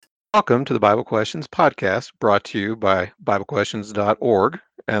Welcome to the Bible Questions podcast brought to you by BibleQuestions.org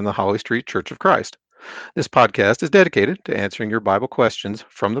and the Holly Street Church of Christ. This podcast is dedicated to answering your Bible questions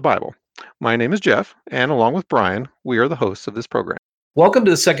from the Bible. My name is Jeff, and along with Brian, we are the hosts of this program. Welcome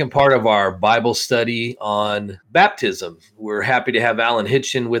to the second part of our Bible study on baptism. We're happy to have Alan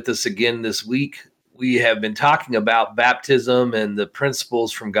Hitchin with us again this week. We have been talking about baptism and the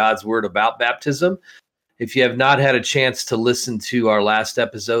principles from God's Word about baptism. If you have not had a chance to listen to our last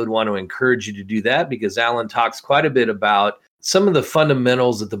episode, I want to encourage you to do that because Alan talks quite a bit about some of the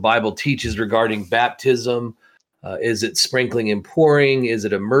fundamentals that the Bible teaches regarding baptism. Is it sprinkling and pouring? Is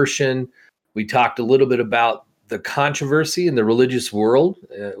it immersion? We talked a little bit about the controversy in the religious world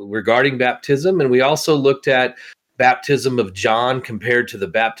regarding baptism. And we also looked at baptism of John compared to the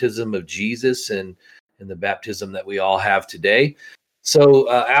baptism of Jesus and the baptism that we all have today.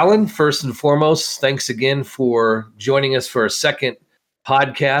 So, Alan, first and foremost, thanks again for joining us for a second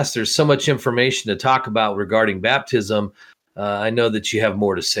podcast. There's so much information to talk about regarding baptism. I know that you have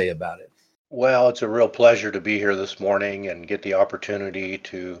more to say about it. Well, it's a real pleasure to be here this morning and get the opportunity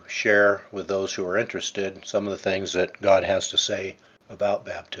to share with those who are interested some of the things that God has to say about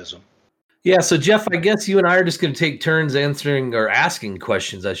baptism. Yeah, so Jeff, I guess you and I are just going to take turns answering or asking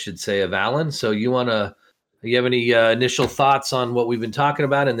questions, I should say, of Alan. So you have any initial thoughts on what we've been talking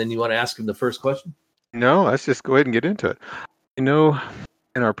about, and then you want to ask him the first question? No, let's just go ahead and get into it. In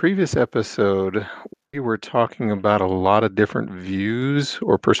our previous episode, we were talking about a lot of different views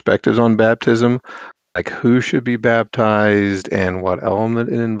or perspectives on baptism, like who should be baptized and what element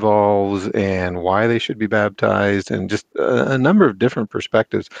it involves and why they should be baptized, and just a number of different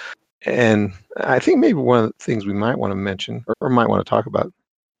perspectives. And I think maybe one of the things we might want to mention or might want to talk about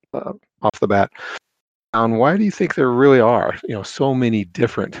off the bat on why do you think there really are, so many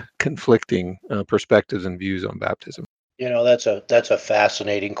different conflicting perspectives and views on baptism? That's a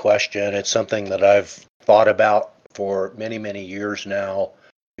fascinating question. It's something that I've thought about for many, many years now,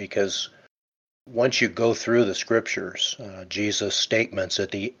 because once you go through the scriptures, Jesus' statements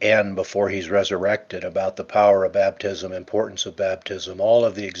at the end before he's resurrected about the power of baptism, importance of baptism, all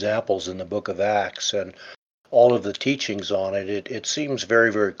of the examples in the book of Acts and all of the teachings on it seems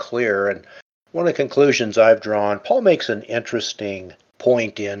very, very clear. And one of the conclusions I've drawn, Paul makes an interesting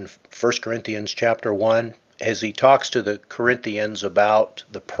point in 1 Corinthians chapter 1 as he talks to the Corinthians about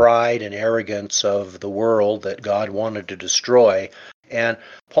the pride and arrogance of the world that God wanted to destroy. And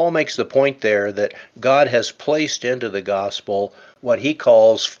Paul makes the point there that God has placed into the gospel what he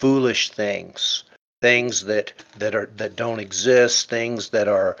calls foolish things, things that don't exist, things that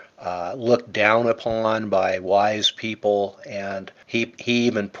are looked down upon by wise people. And he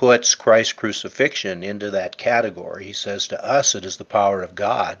even puts Christ's crucifixion into that category. He says to us it is the power of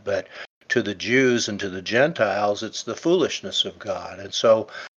God, but to the Jews and to the Gentiles it's the foolishness of God. And so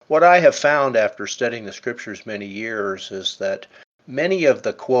what I have found after studying the scriptures many years is that many of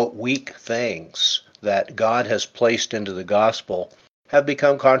the, quote, weak things that God has placed into the gospel have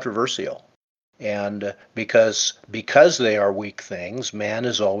become controversial. And because they are weak things, man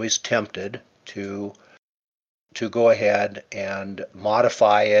is always tempted to go ahead and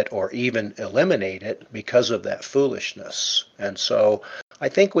modify it or even eliminate it because of that foolishness. And so I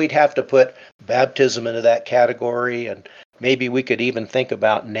think we'd have to put baptism into that category, and maybe we could even think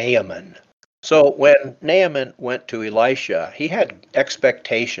about Naaman. So when Naaman went to Elisha, he had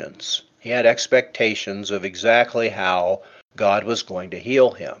expectations. He had expectations of exactly how God was going to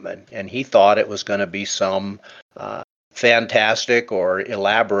heal him. And he thought it was going to be some fantastic or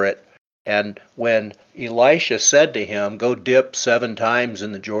elaborate. And when Elisha said to him, go dip 7 times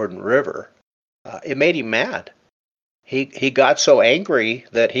in the Jordan River, it made him mad. He got so angry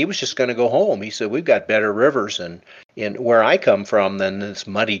that he was just going to go home. He said, we've got better rivers in where I come from than this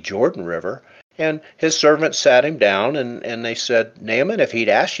muddy Jordan River. And his servants sat him down and they said, Naaman, if he'd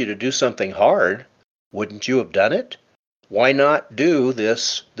asked you to do something hard, wouldn't you have done it? Why not do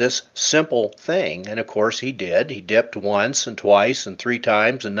this simple thing? And of course he did. He dipped once and twice and 3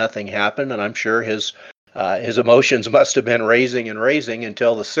 times and nothing happened. And I'm sure his emotions must have been raising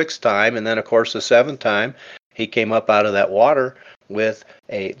until the 6th time. And then of course the 7th time he came up out of that water with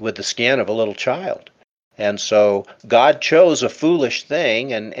the skin of a little child. And so God chose a foolish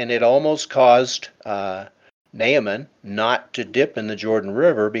thing, and it almost caused Naaman not to dip in the Jordan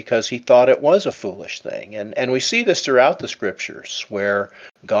River because he thought it was a foolish thing. And we see this throughout the scriptures where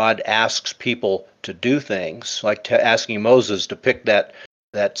God asks people to do things, like asking Moses to pick that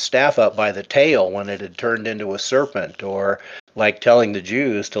staff up by the tail when it had turned into a serpent, or like telling the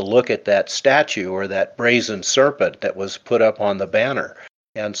Jews to look at that statue or that brazen serpent that was put up on the banner.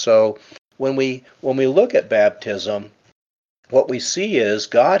 And so when we look at baptism, what we see is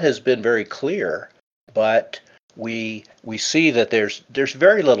God has been very clear, but we see that there's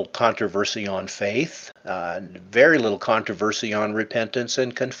very little controversy on faith, very little controversy on repentance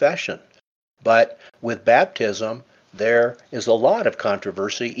and confession. But with baptism, there is a lot of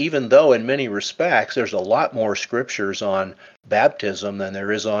controversy, even though in many respects there's a lot more scriptures on baptism than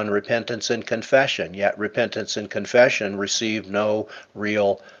there is on repentance and confession. Yet repentance and confession receive no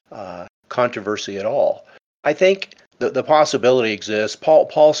real controversy at all. I think the possibility exists.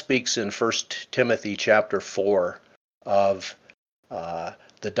 Paul speaks in 1 Timothy chapter 4 of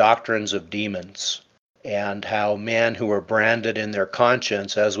the doctrines of demons, and how men who are branded in their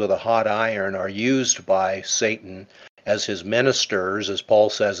conscience as with a hot iron are used by Satan as his ministers, as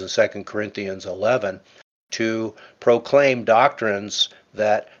Paul says in 2 Corinthians 11, to proclaim doctrines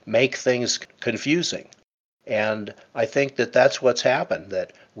that make things confusing. And I think that that's what's happened,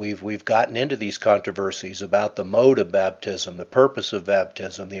 that we've gotten into these controversies about the mode of baptism, the purpose of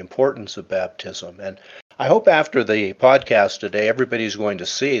baptism, the importance of baptism. And I hope after the podcast today, everybody's going to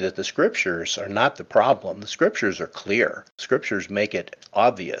see that the scriptures are not the problem. The scriptures are clear. Scriptures make it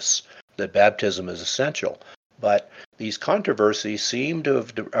obvious that baptism is essential. But these controversies seem to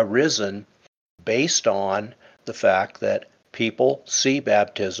have arisen based on the fact that people see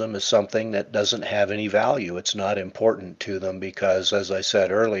baptism as something that doesn't have any value. It's not important to them because, as I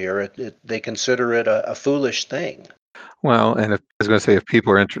said earlier, they consider it a foolish thing. Well, and I was going to say, if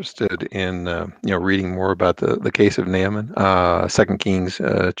people are interested in reading more about the case of Naaman, 2 Kings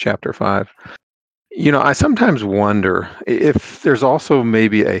chapter 5, I sometimes wonder if there's also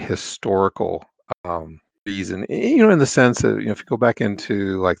maybe a historical reason, in the sense that, if you go back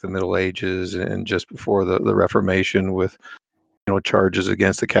into like the Middle Ages and just before the Reformation with, charges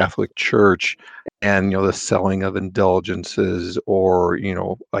against the Catholic Church and, the selling of indulgences, or,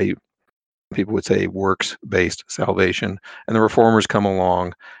 people would say works-based salvation, and the reformers come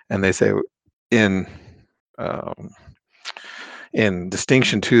along and they say, in um, in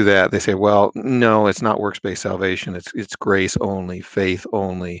distinction to that, they say, well, no, it's not works-based salvation. It's grace only, faith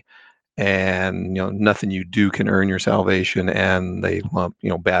only, and nothing you do can earn your salvation. And they lump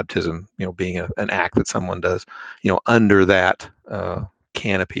baptism, being an act that someone does, under that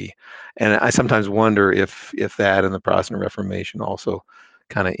canopy. And I sometimes wonder if that and the Protestant Reformation also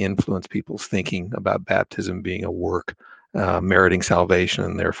kind of influence people's thinking about baptism being a work, meriting salvation,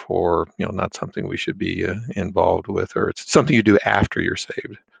 and therefore not something we should be involved with, or it's something you do after you're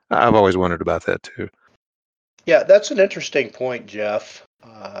saved. I've always wondered about that too. Yeah, that's an interesting point, Jeff.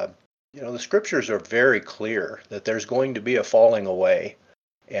 The scriptures are very clear that there's going to be a falling away,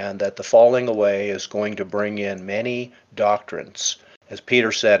 and that the falling away is going to bring in many doctrines. As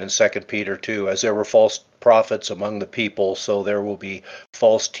Peter said in 2 Peter 2, as there were false prophets among the people, so there will be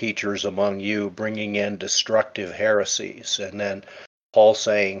false teachers among you, bringing in destructive heresies. And then Paul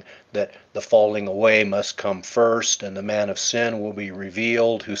saying that the falling away must come first, and the man of sin will be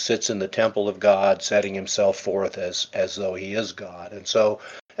revealed, who sits in the temple of God, setting himself forth as though he is God. And so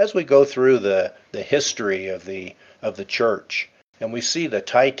as we go through the history of the church, and we see the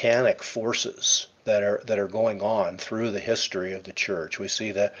titanic forces that are going on through the history of the church. We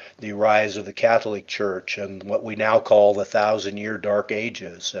see the rise of the Catholic Church and what we now call the 1,000-year Dark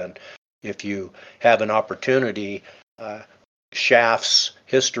Ages. And if you have an opportunity, Schaff's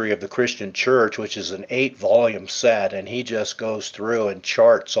History of the Christian Church, which is an 8-volume set, and he just goes through and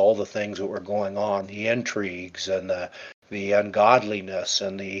charts all the things that were going on, the intrigues and the ungodliness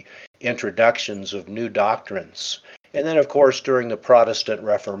and the introductions of new doctrines. And then, of course, during the Protestant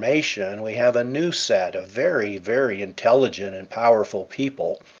Reformation, we have a new set of very, very intelligent and powerful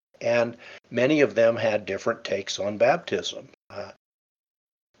people, and many of them had different takes on baptism.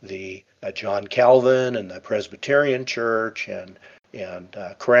 John Calvin and the Presbyterian Church, and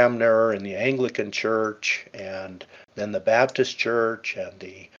Cranmer and the Anglican Church, and then the Baptist Church and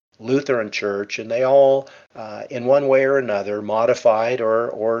the Lutheran Church, and they all, in one way or another, modified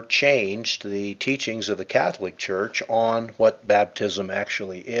or changed the teachings of the Catholic Church on what baptism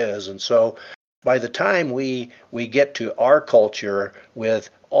actually is. And so by the time we get to our culture with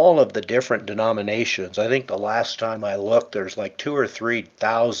all of the different denominations, I think the last time I looked, there's like 2,000 or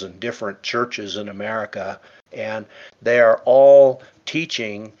 3,000 different churches in America, and they are all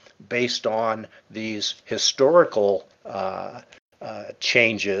teaching based on these historical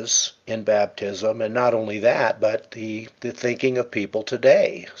changes in baptism, and not only that, but the thinking of people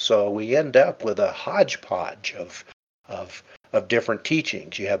today. So we end up with a hodgepodge of different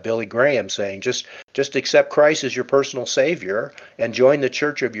teachings. You have Billy Graham saying just accept Christ as your personal Savior and join the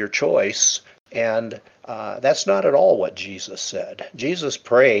church of your choice, And that's not at all what Jesus said. Jesus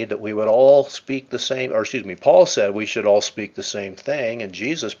prayed that we would all speak the same, or excuse me, Paul said we should all speak the same thing, and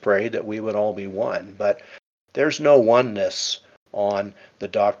Jesus prayed that we would all be one. But there's no oneness on the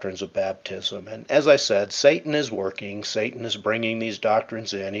doctrines of baptism. And as I said, Satan is working. Satan is bringing these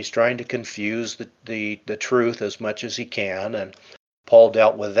doctrines in. He's trying to confuse the truth as much as he can. And Paul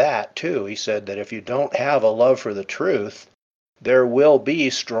dealt with that too. He said that if you don't have a love for the truth, there will be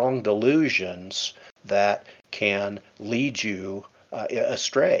strong delusions that can lead you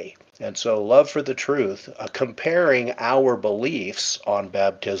astray. And so, love for the truth, comparing our beliefs on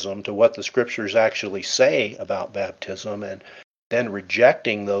baptism to what the scriptures actually say about baptism, and then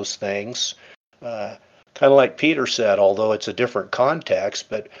rejecting those things, kind of like Peter said, although it's a different context,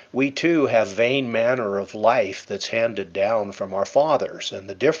 but we too have vain manner of life that's handed down from our fathers. And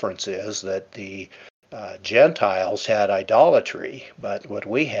the difference is that the Gentiles had idolatry, but what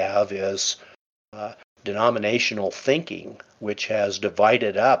we have is denominational thinking, which has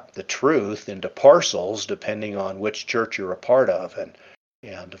divided up the truth into parcels depending on which church you're a part of.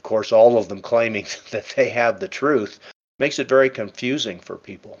 And of course, all of them claiming that they have the truth makes it very confusing for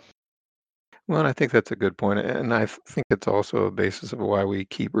people. Well, and I think that's a good point, and I think it's also a basis of why we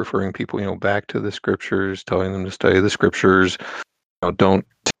keep referring people, back to the scriptures, telling them to study the scriptures. Don't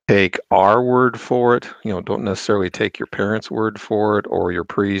take our word for it. Don't necessarily take your parents' word for it, or your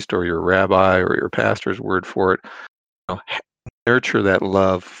priest, or your rabbi, or your pastor's word for it. Nurture that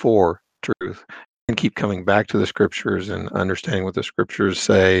love for truth, and keep coming back to the scriptures and understanding what the scriptures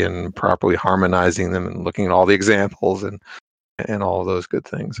say, and properly harmonizing them, and looking at all the examples and all of those good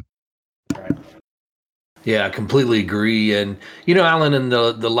things. Right. Yeah, I completely agree. And, Alan, in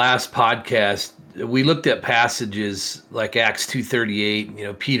the last podcast, we looked at passages like Acts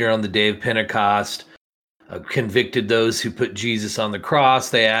 2:38, Peter on the day of Pentecost convicted those who put Jesus on the cross.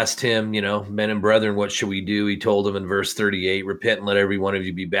 They asked him, men and brethren, what should we do? He told them in verse 38, repent and let every one of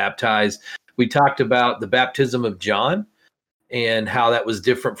you be baptized. We talked about the baptism of John and how that was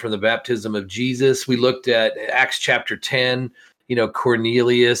different from the baptism of Jesus. We looked at Acts chapter 10,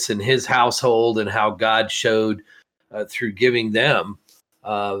 Cornelius and his household, and how God showed through giving them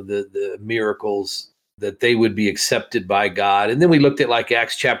the miracles that they would be accepted by God. And then we looked at like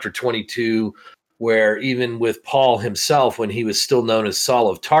Acts chapter 22, where even with Paul himself, when he was still known as Saul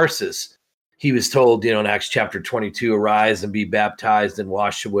of Tarsus, he was told, in Acts chapter 22, arise and be baptized and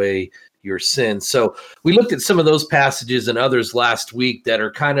wash away your sins. So we looked at some of those passages and others last week that are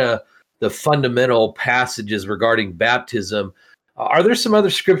kind of the fundamental passages regarding baptism. Are there some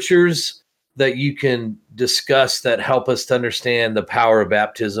other scriptures that you can discuss that help us to understand the power of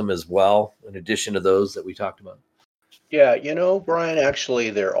baptism as well, in addition to those that we talked about? Yeah, Brian, actually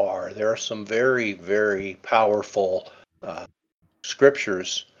there are some very, very powerful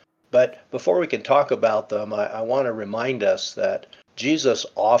scriptures. But before we can talk about them, I want to remind us that Jesus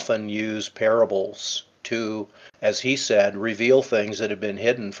often used parables to, as he said, reveal things that have been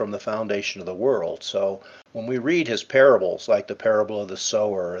hidden from the foundation of the world. So when we read his parables, like the parable of the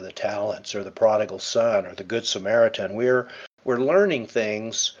sower, or the talents, or the prodigal son, or the good Samaritan, we're learning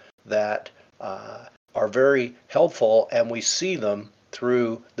things that are very helpful, and we see them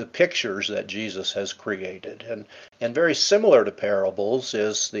through the pictures that Jesus has created. And very similar to parables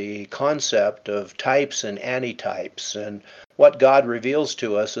is the concept of types and antitypes. And what God reveals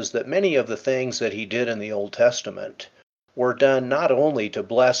to us is that many of the things that he did in the Old Testament were done not only to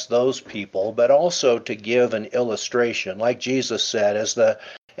bless those people, but also to give an illustration. Like Jesus said,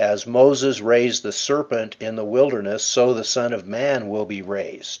 as Moses raised the serpent in the wilderness, so the Son of Man will be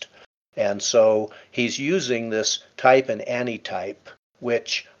raised. And so he's using this type and antitype,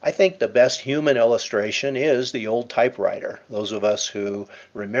 which I think the best human illustration is the old typewriter. Those of us who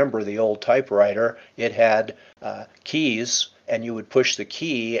remember the old typewriter, it had keys, and you would push the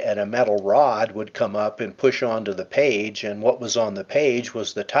key and a metal rod would come up and push onto the page, and what was on the page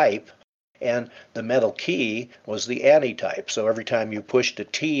was the type, and the metal key was the antitype. So every time you pushed a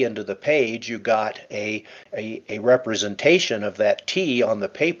T into the page, you got a representation of that T on the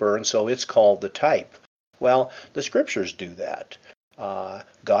paper, and so it's called the type. Well, the scriptures do that.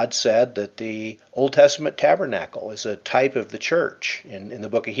 God said that the Old Testament tabernacle is a type of the church. In the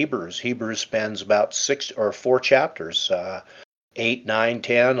book of Hebrews, Hebrews spends about 6 or 4 chapters, 8, 9,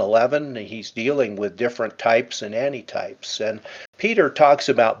 10, 11. He's dealing with different types and antitypes. And Peter talks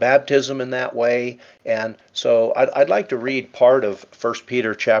about baptism in that way. And so I'd like to read part of 1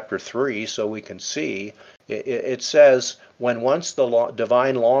 Peter chapter 3 so we can see. It says, when once the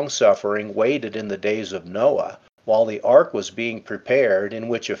divine long-suffering waited in the days of Noah, while the ark was being prepared, in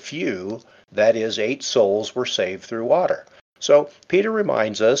which a few, that is 8 souls, were saved through water. So Peter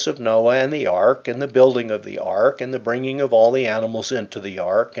reminds us of Noah and the ark and the building of the ark and the bringing of all the animals into the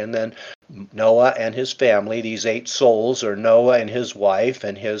ark, and then Noah and his family. These 8 souls are Noah and his wife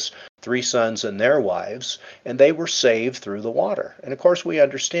and his 3 sons and their wives, and they were saved through the water. And of course we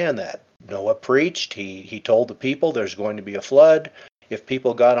understand that. Noah preached, he told the people there's going to be a flood. If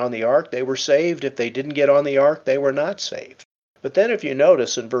people got on the ark, they were saved. If they didn't get on the ark, they were not saved. But then if you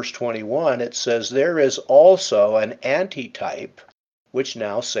notice in verse 21, it says, there is also an antitype which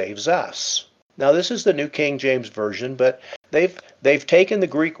now saves us. Now this is the New King James Version, but they've taken the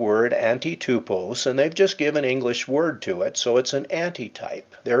Greek word antitupos and they've just given an English word to it, so it's an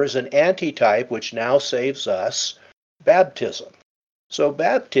antitype. There is an antitype which now saves us, baptism. So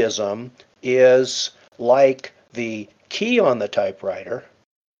baptism is like the key on the typewriter,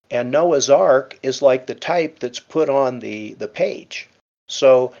 and Noah's Ark is like the type that's put on the page.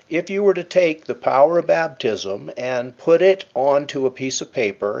 So if you were to take the power of baptism and put it onto a piece of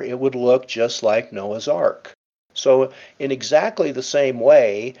paper, it would look just like Noah's Ark. So in exactly the same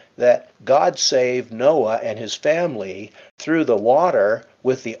way that God saved Noah and his family through the water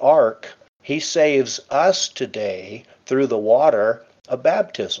with the ark, he saves us today through the water of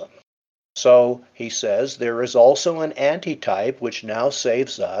baptism. So he says there is also an antitype which now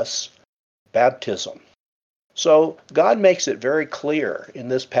saves us, baptism. So God makes it very clear in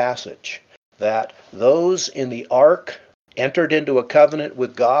this passage that those in the ark entered into a covenant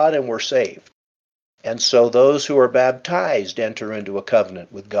with God and were saved. And so those who are baptized enter into a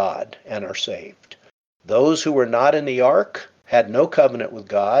covenant with God and are saved. Those who were not in the ark had no covenant with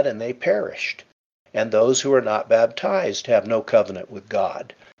God and they perished. And those who are not baptized have no covenant with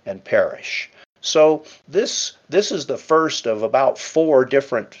God and perish. So this is the first of about 4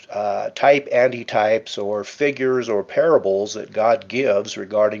 different type antitypes or figures or parables that God gives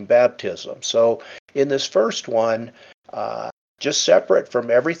regarding baptism. So in this first one, just separate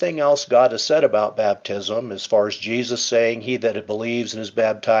from everything else God has said about baptism, as far as Jesus saying, he that believes and is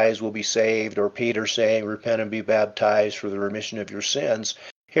baptized will be saved, or Peter saying, repent and be baptized for the remission of your sins.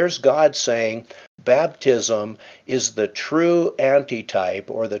 Here's God saying, baptism is the true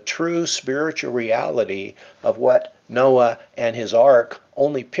antitype or the true spiritual reality of what Noah and his ark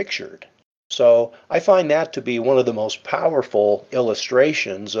only pictured. So I find that to be one of the most powerful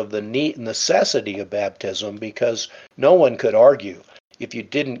illustrations of the necessity of baptism, because no one could argue if you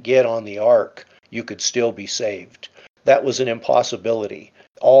didn't get on the ark, you could still be saved. That was an impossibility.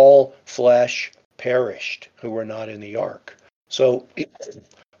 All flesh perished who were not in the ark. So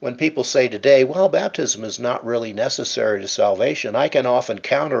when people say today, well, baptism is not really necessary to salvation, I can often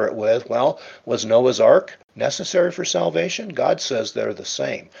counter it with, well, was Noah's Ark necessary for salvation? God says they're the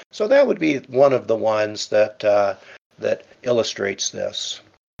same. So that would be one of the ones that illustrates this.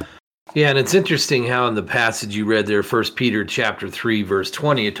 Yeah, and it's interesting how in the passage you read there, 1 Peter chapter 3, verse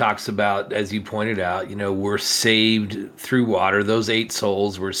 20, it talks about, as you pointed out, we're saved through water. Those 8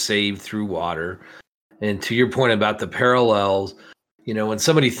 souls were saved through water. And to your point about the parallels, when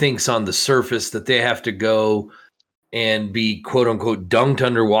somebody thinks on the surface that they have to go and be quote unquote dunked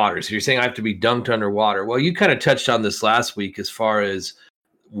underwater. So you're saying I have to be dunked underwater. Well, you kind of touched on this last week as far as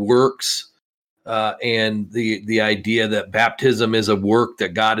works and the idea that baptism is a work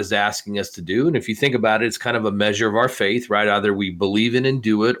that God is asking us to do. And if you think about it, it's kind of a measure of our faith, right? Either we believe in and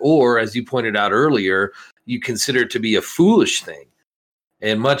do it, or as you pointed out earlier, you consider it to be a foolish thing.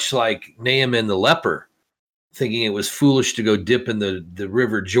 And much like Naaman the leper, thinking it was foolish to go dip in the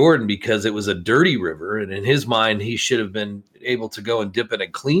river Jordan because it was a dirty river. And in his mind, he should have been able to go and dip in a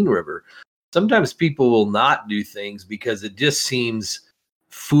clean river. Sometimes people will not do things because it just seems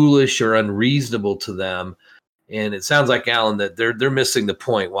foolish or unreasonable to them. And it sounds like, Alan, that they're missing the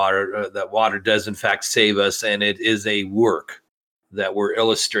point. That water does in fact save us, and it is a work that we're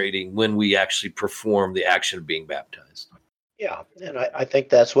illustrating when we actually perform the action of being baptized. Yeah, and I think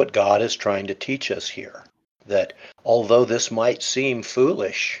that's what God is trying to teach us here. That although this might seem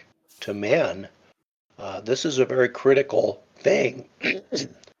foolish to men, this is a very critical thing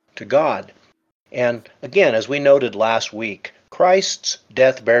to God. And again, as we noted last week, Christ's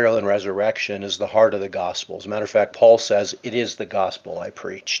death, burial, and resurrection is the heart of the gospel. As a matter of fact, Paul says, it is the gospel I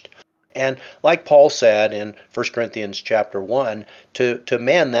preached. And like Paul said in 1 Corinthians chapter 1, to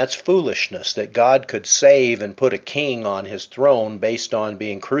men that's foolishness, that God could save and put a king on his throne based on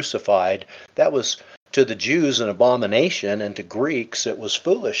being crucified. That was to the Jews an abomination, and to Greeks it was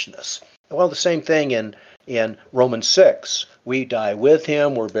foolishness. Well, the same thing in Romans 6. We die with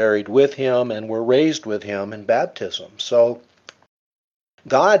him, we're buried with him, and we're raised with him in baptism. So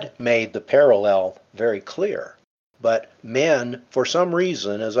God made the parallel very clear But men, for some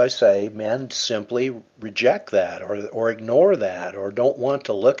reason, as I say, men simply reject that or ignore that or don't want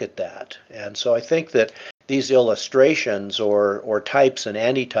to look at that. And so I think that these illustrations or types and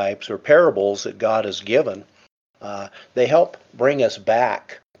antitypes or parables that God has given, they help bring us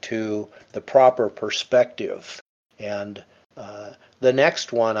back to the proper perspective. And the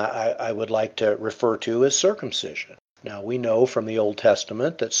next one I would like to refer to is circumcision. Now, we know from the Old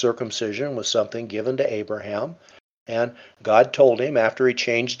Testament that circumcision was something given to Abraham. And God told him after he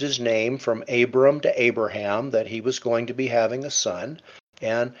changed his name from Abram to Abraham that he was going to be having a son.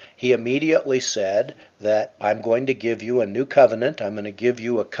 And he immediately said that I'm going to give you a new covenant. I'm going to give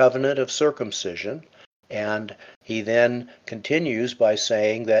you a covenant of circumcision. And he then continues by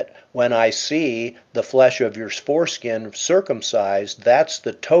saying that when I see the flesh of your foreskin circumcised, that's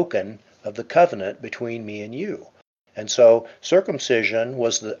the token of the covenant between me and you. And so circumcision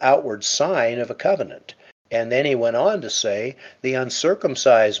was the outward sign of a covenant. And then he went on to say, the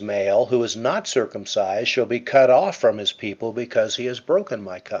uncircumcised male who is not circumcised shall be cut off from his people because he has broken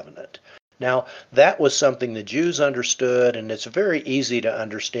my covenant. Now, that was something the Jews understood, and it's very easy to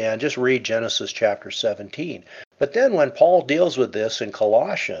understand. Just read Genesis chapter 17. But then when Paul deals with this in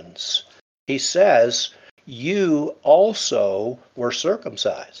Colossians, he says, you also were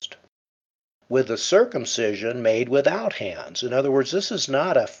circumcised with the circumcision made without hands. In other words, this is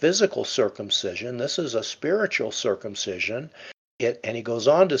not a physical circumcision. This is a spiritual circumcision. And he goes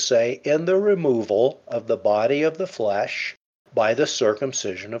on to say, in the removal of the body of the flesh by the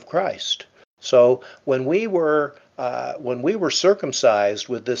circumcision of Christ. So when we were circumcised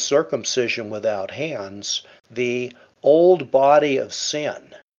with this circumcision without hands, the old body of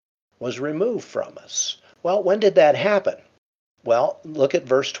sin was removed from us. Well, when did that happen? Well, look at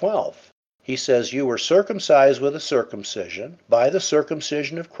verse 12. He says, you were circumcised with a circumcision by the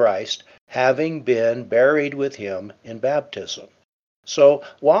circumcision of Christ, having been buried with him in baptism. So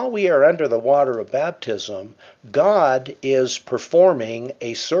while we are under the water of baptism, God is performing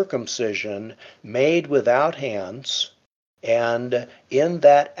a circumcision made without hands. And in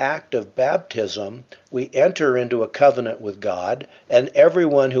that act of baptism, we enter into a covenant with God, and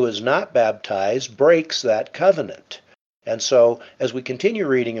everyone who is not baptized breaks that covenant. And so, as we continue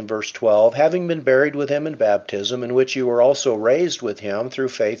reading in verse 12, having been buried with him in baptism, in which you were also raised with him through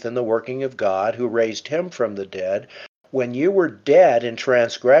faith in the working of God, who raised him from the dead, when you were dead in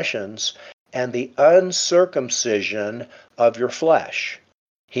transgressions and the uncircumcision of your flesh,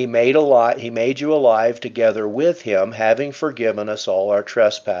 he made you alive together with him, having forgiven us all our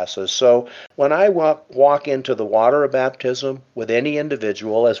trespasses. So when I walk into the water of baptism with any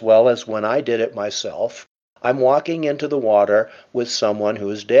individual, as well as when I did it myself, I'm walking into the water with someone who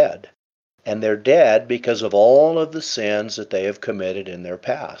is dead. And they're dead because of all of the sins that they have committed in their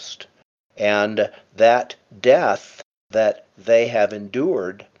past. And that death that they have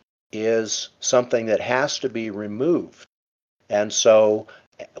endured is something that has to be removed. And so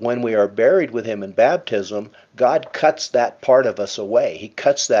when we are buried with him in baptism, God cuts that part of us away. He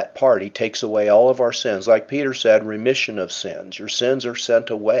cuts that part. He takes away all of our sins. Like Peter said, remission of sins. Your sins are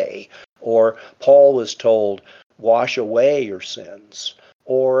sent away. Or Paul was told, wash away your sins.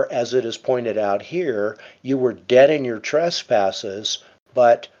 Or as it is pointed out here, you were dead in your trespasses,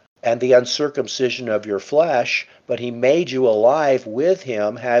 and the uncircumcision of your flesh, but he made you alive with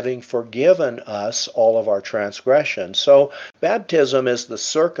him, having forgiven us all of our transgressions. So baptism is the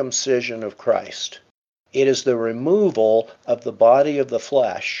circumcision of Christ. It is the removal of the body of the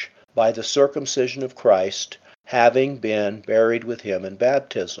flesh by the circumcision of Christ, having been buried with him in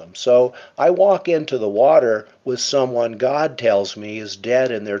baptism. So I walk into the water with someone God tells me is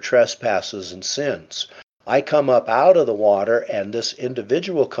dead in their trespasses and sins. I come up out of the water, and this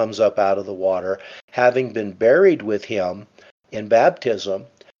individual comes up out of the water, having been buried with him in baptism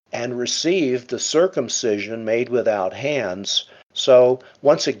and received the circumcision made without hands. So,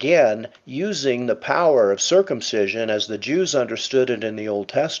 once again, using the power of circumcision as the Jews understood it in the Old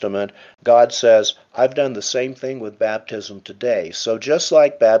Testament, God says, I've done the same thing with baptism today. So just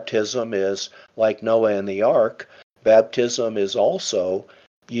like baptism is like Noah and the ark, baptism is also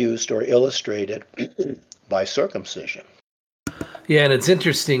used or illustrated by circumcision. Yeah, and it's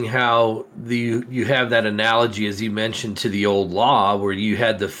interesting how you have that analogy, as you mentioned, to the old law, where you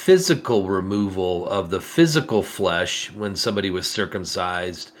had the physical removal of the physical flesh when somebody was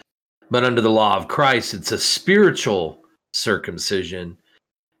circumcised. But under the law of Christ, it's a spiritual circumcision.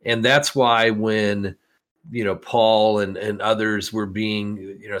 And that's why when, Paul and others were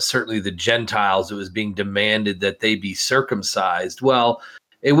being, certainly the Gentiles, it was being demanded that they be circumcised. Well,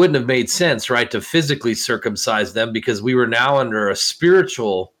 it wouldn't have made sense, right, to physically circumcise them, because we were now under a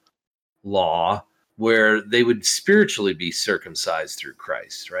spiritual law where they would spiritually be circumcised through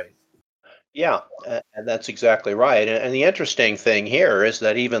Christ, right? Yeah, and that's exactly right. And the interesting thing here is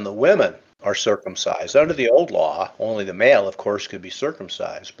that even the women are circumcised. Under the old law, only the male, of course, could be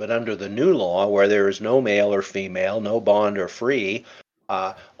circumcised. But under the new law, where there is no male or female, no bond or free,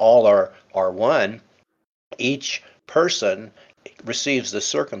 all are one, each person receives the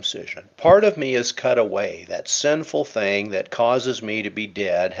circumcision. Part of me is cut away. That sinful thing that causes me to be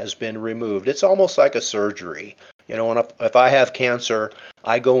dead has been removed. It's almost like a surgery. You know, if I have cancer,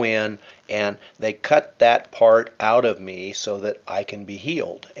 I go in and they cut that part out of me so that I can be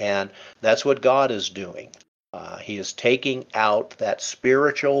healed. And that's what God is doing. He is taking out that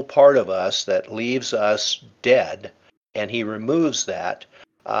spiritual part of us that leaves us dead, and He removes that.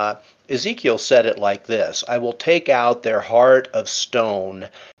 Uh, Ezekiel said it like this: I will take out their heart of stone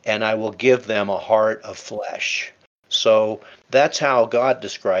and I will give them a heart of flesh. So that's how God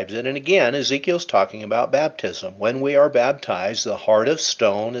describes it. And again, Ezekiel's talking about baptism. When we are baptized, the heart of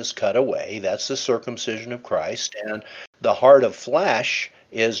stone is cut away. That's the circumcision of Christ. And the heart of flesh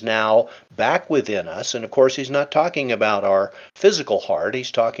is now back within us. And of course, he's not talking about our physical heart.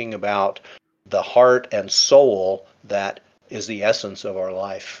 He's talking about the heart and soul that is the essence of our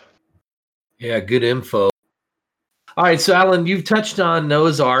life. Yeah, good info. All right, so Alan, you've touched on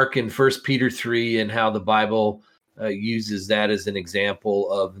Noah's Ark in 1 Peter 3 and how the Bible uses that as an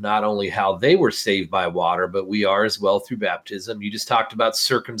example of not only how they were saved by water, but we are as well through baptism. You just talked about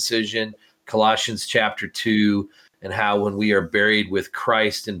circumcision, Colossians chapter 2, and how when we are buried with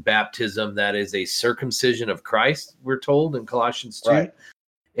Christ in baptism, that is a circumcision of Christ, we're told in Colossians 2. Right.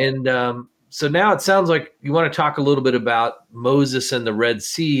 And so now it sounds like you want to talk a little bit about Moses and the Red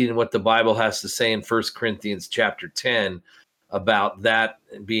Sea and what the Bible has to say in 1 Corinthians chapter 10 about that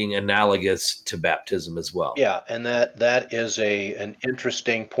being analogous to baptism as well. Yeah, and that is an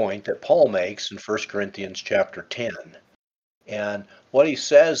interesting point that Paul makes in 1 Corinthians chapter 10. And what he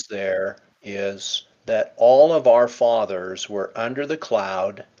says there is that all of our fathers were under the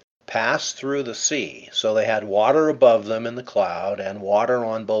cloud, passed through the sea. So they had water above them in the cloud and water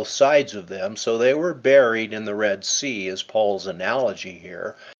on both sides of them. So they were buried in the Red Sea, is Paul's analogy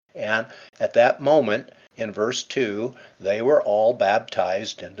here. And at that moment, in verse 2, they were all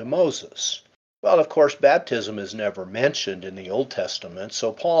baptized into Moses. Well, of course, baptism is never mentioned in the Old Testament,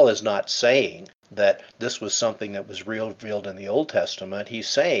 so Paul is not saying that this was something that was revealed in the Old Testament. He's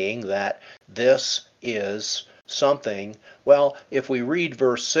saying that this is something, well, if we read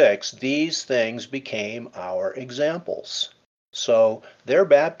verse 6, these things became our examples. So their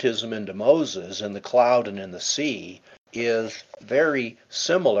baptism into Moses in the cloud and in the sea is very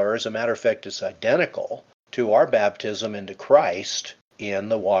similar. As a matter of fact, it's identical to our baptism into Christ in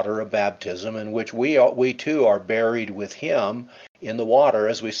the water of baptism, in which we too are buried with him in the water,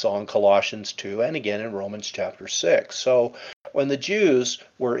 as we saw in Colossians 2 and again in Romans chapter 6. So when the Jews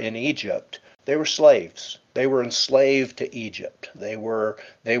were in Egypt, they were slaves. They were enslaved to Egypt. They were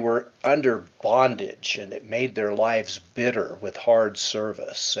under bondage, and it made their lives bitter with hard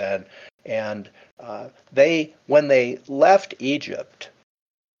service. And when they left Egypt,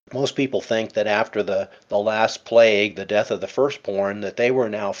 most people think that after the last plague, the death of the firstborn, that they were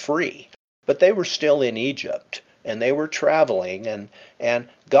now free. But they were still in Egypt, and they were traveling, and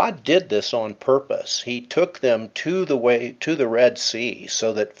God did this on purpose. He took them to the Red Sea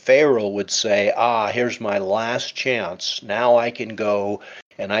so that Pharaoh would say, here's my last chance. Now I can go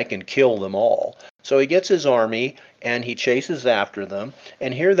and I can kill them all. So he gets his army and he chases after them,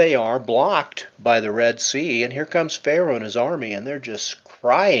 and here they are blocked by the Red Sea, and here comes Pharaoh and his army, and they're just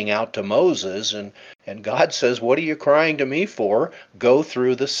crying out to Moses, and God says, what are you crying to me for? Go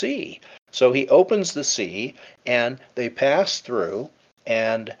through the sea. So he opens the sea, and they pass through,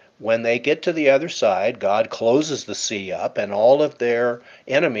 and when they get to the other side, God closes the sea up, and all of their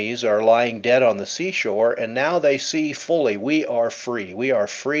enemies are lying dead on the seashore, and now they see fully, we are free. We are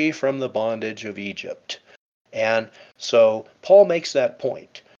free from the bondage of Egypt. And so Paul makes that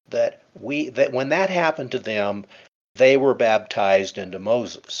point, that when that happened to them, they were baptized into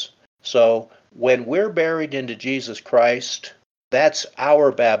Moses. So when we're buried into Jesus Christ, that's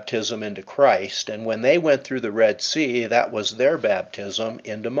our baptism into Christ. And when they went through the Red Sea, that was their baptism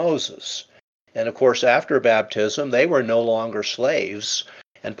into Moses. And of course, after baptism, they were no longer slaves.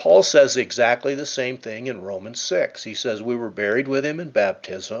 And Paul says exactly the same thing in Romans 6. He says, we were buried with him in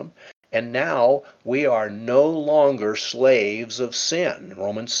baptism, and now we are no longer slaves of sin.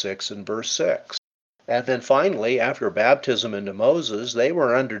 Romans 6 and verse 6. And then finally, after baptism into Moses, they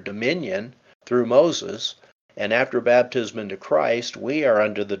were under dominion through Moses. And after baptism into Christ, we are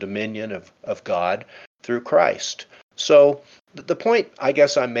under the dominion of God through Christ. So the point I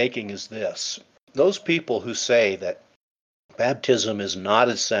guess I'm making is this. those people who say that baptism is not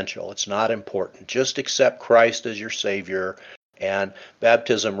essential, it's not important, just accept Christ as your Savior, and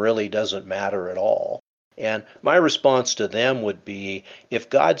baptism really doesn't matter at all. And my response to them would be, if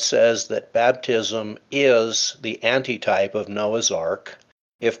God says that baptism is the antitype of Noah's Ark,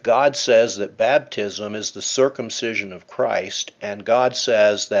 if God says that baptism is the circumcision of Christ, and God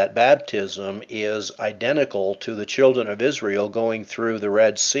says that baptism is identical to the children of Israel going through the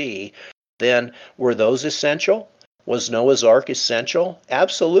Red Sea, then were those essential? Was Noah's Ark essential?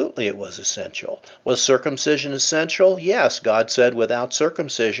 Absolutely, it was essential. Was circumcision essential? Yes, God said, without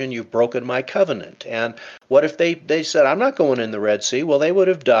circumcision, you've broken my covenant. And what if they said, I'm not going in the Red Sea? Well, they would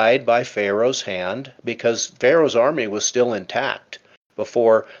have died by Pharaoh's hand because Pharaoh's army was still intact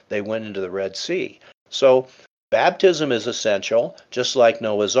before they went into the Red Sea. So baptism is essential, just like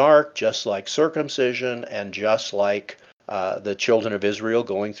Noah's Ark, just like circumcision, and just like the children of Israel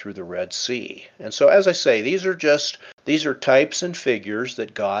going through the Red Sea. And so, as I say, these are types and figures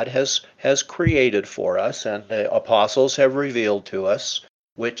that God has created for us, and the apostles have revealed to us,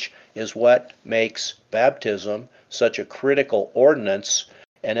 which is what makes baptism such a critical ordinance.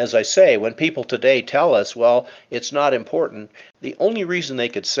 And as I say, when people today tell us, well, it's not important, the only reason they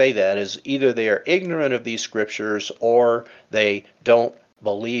could say that is either they are ignorant of these scriptures or they don't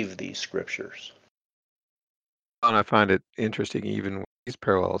believe these scriptures. And I find it interesting, even with these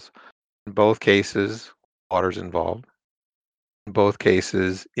parallels. In both cases, water's involved. In both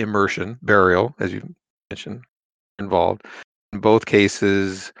cases, immersion, burial, as you mentioned, involved. In both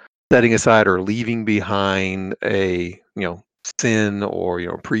cases, setting aside or leaving behind a sin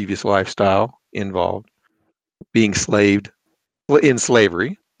or previous lifestyle involved. Being in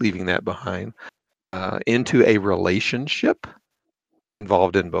slavery, leaving that behind. Into a relationship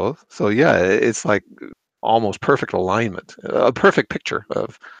involved in both. So yeah, it's like almost perfect alignment, a perfect picture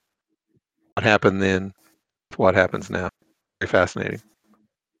of what happened then, what happens now. Very fascinating.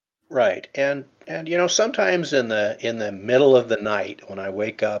 Right. And sometimes in the middle of the night when I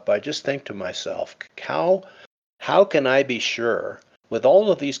wake up, I just think to myself, how can I be sure with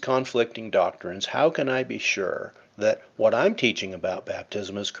all of these conflicting doctrines, how can I be sure that what I'm teaching about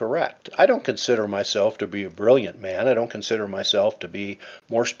baptism is correct? I don't consider myself to be a brilliant man. I don't consider myself to be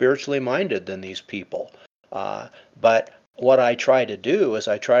more spiritually minded than these people. But what I try to do is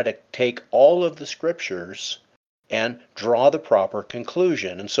I try to take all of the scriptures and draw the proper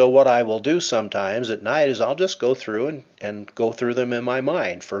conclusion. And so what I will do sometimes at night is I'll just go through and go through them in my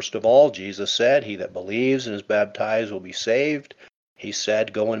mind. First of all, Jesus said, he that believes and is baptized will be saved. He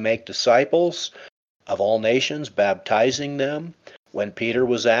said, go and make disciples of all nations, baptizing them. When Peter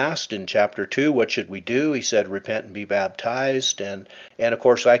was asked in chapter 2, what should we do? He said, repent and be baptized. And of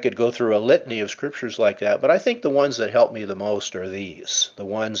course, I could go through a litany of scriptures like that, but I think the ones that help me the most are these, the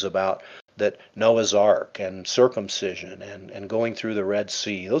ones about that Noah's Ark and circumcision and going through the Red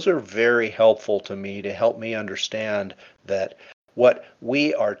Sea. Those are very helpful to me to help me understand that what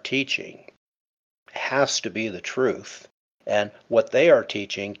we are teaching has to be the truth. And what they are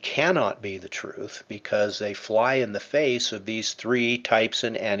teaching cannot be the truth because they fly in the face of these three types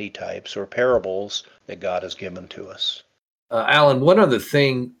and antitypes or parables that God has given to us. Alan, one other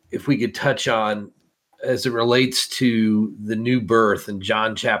thing, if we could touch on as it relates to the new birth in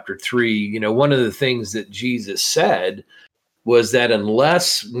John chapter 3, one of the things that Jesus said was that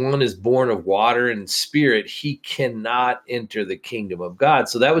unless one is born of water and spirit, he cannot enter the kingdom of God.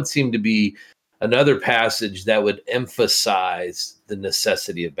 So that would seem to be another passage that would emphasize the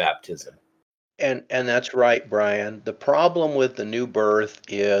necessity of baptism. And that's right, Brian. The problem with the new birth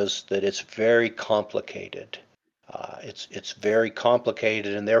is that it's very complicated. It's very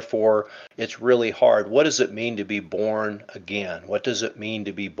complicated, and therefore it's really hard. What does it mean to be born again? What does it mean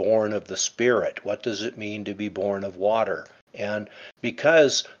to be born of the Spirit? What does it mean to be born of water? And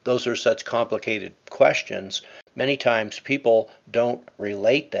because those are such complicated questions, many times people don't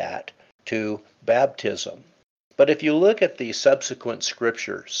relate that to baptism. But if you look at the subsequent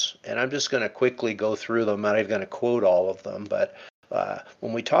scriptures, and I'm just going to quickly go through them, I'm not even going to quote all of them, but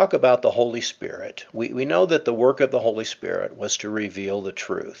when we talk about the Holy Spirit, we know that the work of the Holy Spirit was to reveal the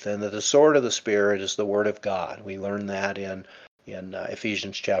truth, and that the sword of the Spirit is the Word of God. We learn that in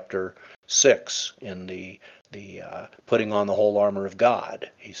Ephesians chapter 6, in the putting on the whole armor of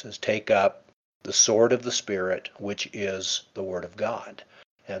God. He says, take up the sword of the Spirit, which is the Word of God.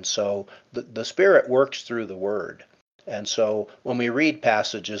 And so the Spirit works through the Word. And so when we read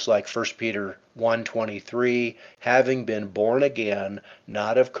passages like 1 Peter 1:23, having been born again,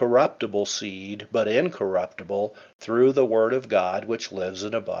 not of corruptible seed, but incorruptible, through the word of God, which lives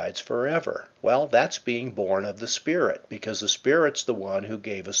and abides forever. Well, that's being born of the Spirit, because the Spirit's the one who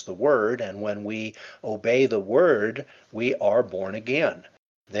gave us the word, and when we obey the word, we are born again.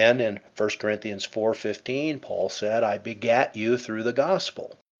 Then in 1 Corinthians 4:15, Paul said, I begat you through the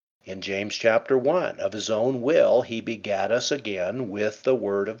gospel. In James chapter 1, of his own will, he begat us again with the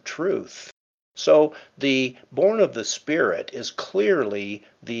word of truth. So the born of the Spirit is clearly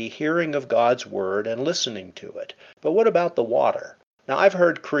the hearing of God's word and listening to it. But what about the water? Now, I've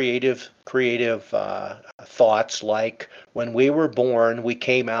heard creative thoughts like, when we were born, we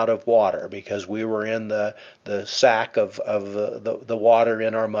came out of water because we were in the sack of the water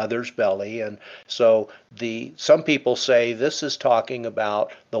in our mother's belly. And so some people say this is talking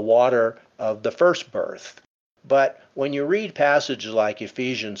about the water of the first birth. But when you read passages like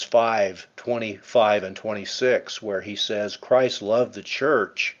Ephesians 5:25 and 26, where he says, Christ loved the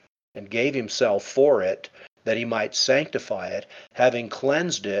church and gave himself for it, that he might sanctify it, having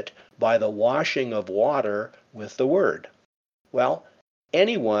cleansed it by the washing of water with the word. Well,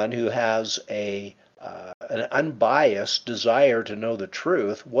 anyone who has an unbiased desire to know the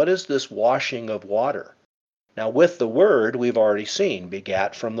truth, what is this washing of water? Now, with the word, we've already seen,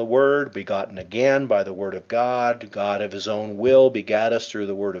 begat from the word, begotten again by the word of God, God of his own will begat us through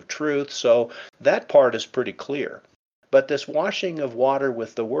the word of truth. So that part is pretty clear. But this washing of water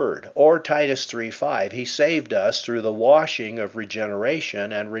with the word, or Titus 3:5, he saved us through the washing of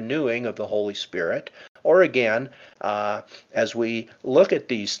regeneration and renewing of the Holy Spirit. Or again, as we look at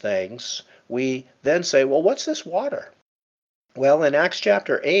these things, we then say, well, what's this water? Well, in Acts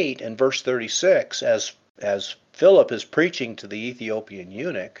chapter 8 and verse 36, as Philip is preaching to the Ethiopian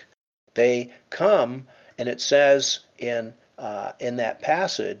eunuch, they come, and it says in that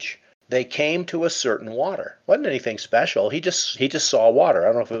passage, they came to a certain water. Wasn't anything special. He just saw water. I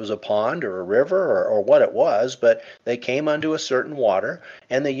don't know if it was a pond or a river or what it was, but they came unto a certain water,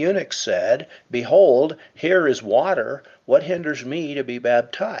 and the eunuch said, Behold, here is water. What hinders me to be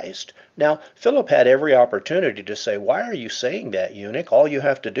baptized? Now, Philip had every opportunity to say, Why are you saying that, eunuch? All you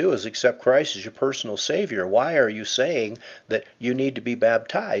have to do is accept Christ as your personal Savior. Why are you saying that you need to be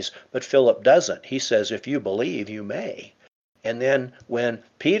baptized? But Philip doesn't. He says, If you believe, you may. And then when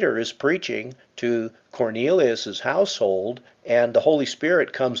Peter is preaching to Cornelius' household and the Holy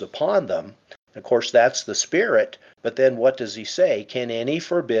Spirit comes upon them, of course that's the Spirit, but then what does he say? Can any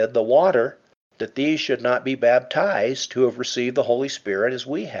forbid the water that these should not be baptized who have received the Holy Spirit as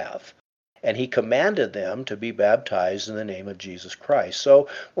we have? And he commanded them to be baptized in the name of Jesus Christ. So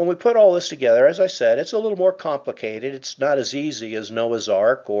when we put all this together, as I said, it's a little more complicated. It's not as easy as Noah's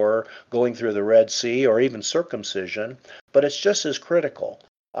Ark or going through the Red Sea or even circumcision, but it's just as critical.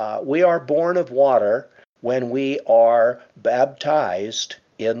 We are born of water when we are baptized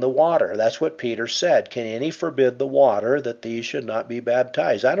in the water. That's what Peter said. Can any forbid the water that these should not be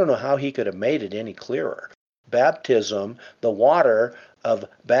baptized? I don't know how he could have made it any clearer. Baptism, the water of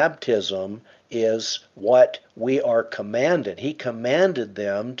baptism, is what we are commanded. He commanded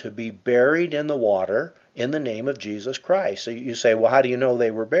them to be buried in the water in the name of Jesus Christ. So you say, well, how do you know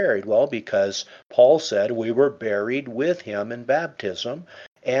they were buried? Well, because Paul said we were buried with him in baptism.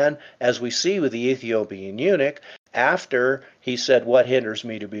 And as we see with the Ethiopian eunuch, after he said, What hinders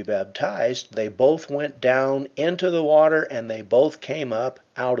me to be baptized? They both went down into the water and they both came up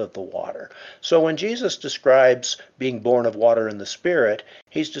out of the water. So when Jesus describes being born of water and the Spirit,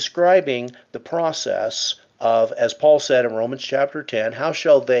 he's describing the process of, as Paul said in Romans chapter 10, how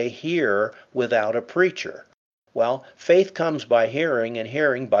shall they hear without a preacher? Well, faith comes by hearing, and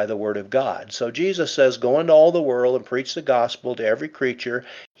hearing by the word of God. So Jesus says, Go into all the world and preach the gospel to every creature.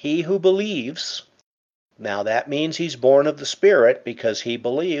 He who believes, now that means he's born of the Spirit because he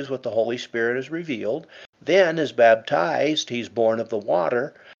believes what the Holy Spirit has revealed, then is baptized, he's born of the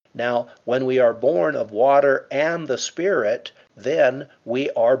water. Now, when we are born of water and the Spirit, then we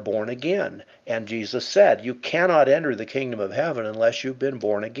are born again. And Jesus said, you cannot enter the kingdom of heaven unless you've been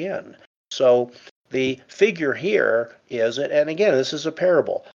born again. So the figure here is, and again, this is a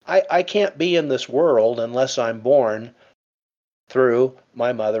parable. I can't be in this world unless I'm born through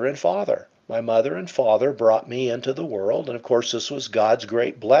my mother and father. My mother and father brought me into the world, and of course this was God's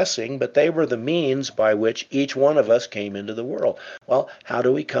great blessing, but they were the means by which each one of us came into the world. Well, how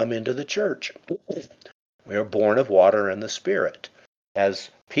do we come into the church? We are born of water and the Spirit. As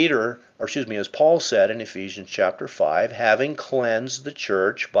Paul said in Ephesians chapter 5, having cleansed the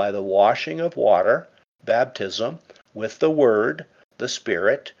church by the washing of water, baptism, with the Word, the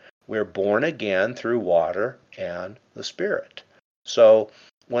Spirit, we're born again through water and the Spirit. So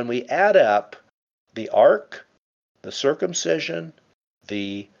when we add up the ark, the circumcision,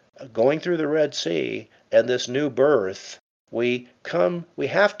 the going through the Red Sea, and this new birth, we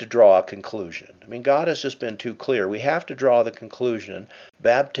have to draw a conclusion. I mean, God has just been too clear. We have to draw the conclusion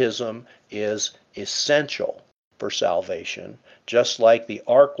baptism is essential for salvation, just like the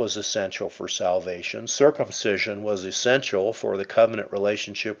ark was essential for salvation. Circumcision was essential for the covenant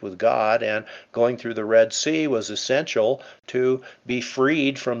relationship with God, and going through the Red Sea was essential to be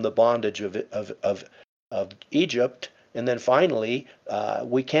freed from the bondage of Egypt. And then finally,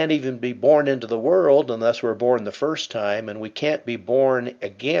 we can't even be born into the world unless we're born the first time, and we can't be born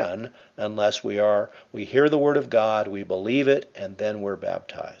again unless we hear the word of God, we believe it, and then we're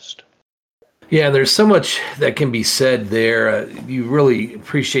baptized. Yeah, there's so much that can be said there. You really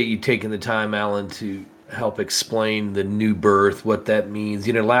appreciate you taking the time, Alan, to help explain the new birth, what that means.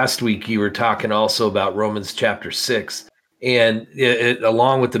 Last week you were talking also about Romans chapter 6, and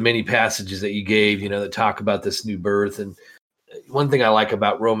along with the many passages that you gave, that talk about this new birth. And one thing I like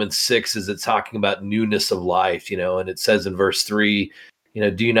about Romans 6 is it's talking about newness of life, and it says in verse 3,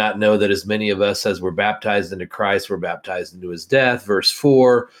 do you not know that as many of us as were baptized into Christ were baptized into his death? Verse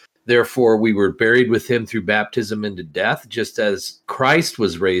 4, therefore we were buried with him through baptism into death, just as Christ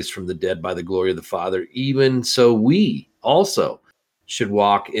was raised from the dead by the glory of the Father, even so we also should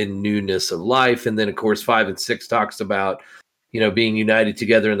walk in newness of life. And then, of course, 5 and 6 talks about being united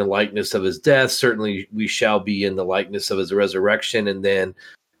together in the likeness of his death. Certainly we shall be in the likeness of his resurrection. And then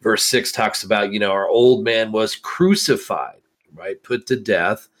verse 6 talks about, our old man was crucified, right? Put to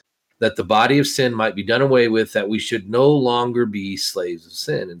death, that the body of sin might be done away with, that we should no longer be slaves of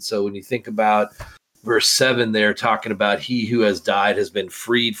sin. And so when you think about verse 7 there, talking about he who has died has been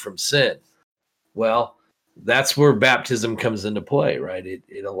freed from sin. Well, that's where baptism comes into play, right?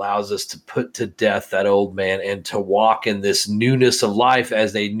 It allows us to put to death that old man and to walk in this newness of life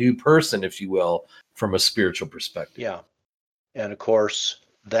as a new person, if you will, from a spiritual perspective. Yeah. And of course,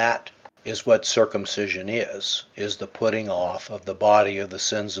 that is what circumcision is the putting off of the body of the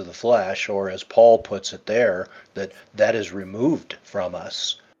sins of the flesh, or as Paul puts it there, that is removed from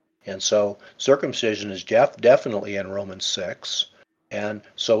us. And so circumcision is definitely in Romans 6, and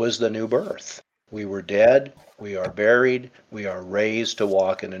so is the new birth. We were dead, we are buried, we are raised to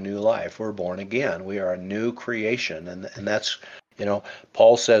walk in a new life. We're born again. We are a new creation, and that's,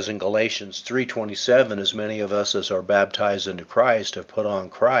 Paul says in Galatians 3:27, as many of us as are baptized into Christ have put on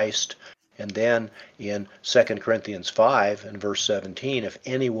Christ. And then in 2 Corinthians 5 and verse 17, if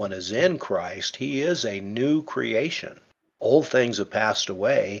anyone is in Christ, he is a new creation. Old things have passed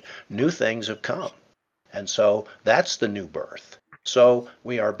away, new things have come. And so that's the new birth. So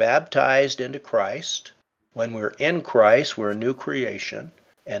we are baptized into Christ. When we're in Christ, we're a new creation,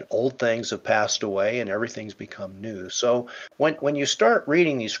 and old things have passed away and everything's become new. So when you start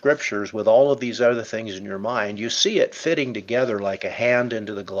reading these scriptures with all of these other things in your mind, you see it fitting together like a hand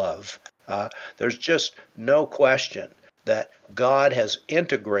into the glove. There's just no question that God has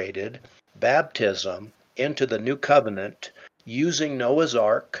integrated baptism into the new covenant using Noah's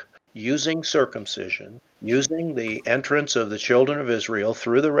Ark, using circumcision, using the entrance of the children of Israel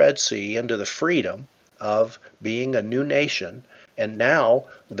through the Red Sea into the freedom of being a new nation, and now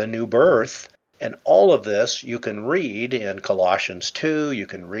the new birth. And all of this you can read in Colossians 2, you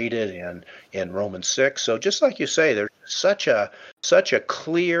can read it in Romans 6. So just like you say, there's such a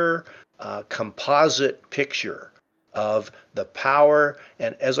clear composite picture of the power.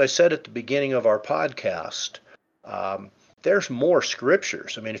 And as I said at the beginning of our podcast, there's more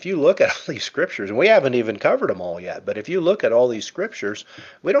scriptures. I mean, if you look at all these scriptures, and we haven't even covered them all yet, but if you look at all these scriptures,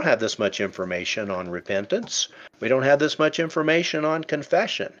 we don't have this much information on repentance. We don't have this much information on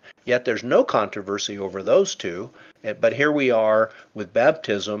confession. Yet there's no controversy over those two. But here we are with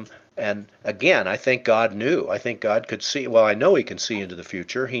baptism. And again, I think God knew. I think God could see. Well, I know he can see into the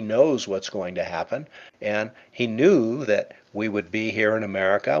future. He knows what's going to happen. And he knew that we would be here in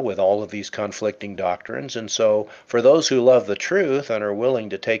America with all of these conflicting doctrines. And so for those who love the truth and are willing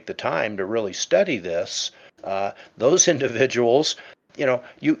to take the time to really study this, those individuals,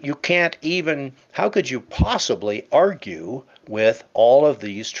 you can't even, how could you possibly argue with all of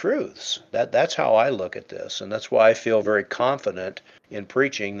these truths? That's how I look at this. And that's why I feel very confident in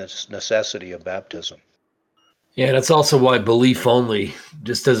preaching this necessity of baptism. Yeah, and that's also why belief only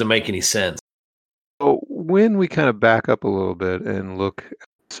just doesn't make any sense. So when we kind of back up a little bit and look at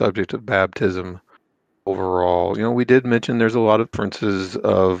the subject of baptism overall, we did mention there's a lot of differences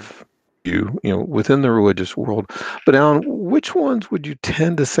of within the religious world. But Alan, which ones would you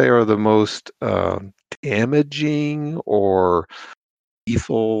tend to say are the most damaging or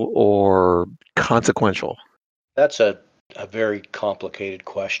lethal or consequential? That's a very complicated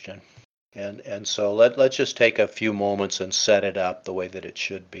question. And so let's just take a few moments and set it up the way that it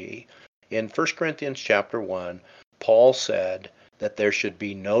should be. In 1 Corinthians chapter 1, Paul said that there should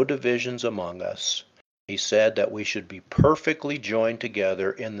be no divisions among us. He said that we should be perfectly joined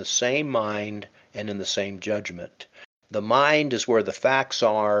together in the same mind and in the same judgment. The mind is where the facts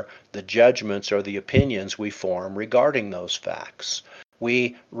are, the judgments are the opinions we form regarding those facts.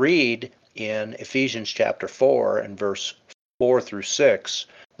 We read in Ephesians chapter 4 and verse 4 through 6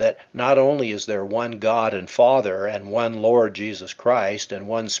 that not only is there one God and Father and one Lord Jesus Christ and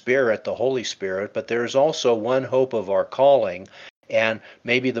one Spirit, the Holy Spirit, but there is also one hope of our calling. And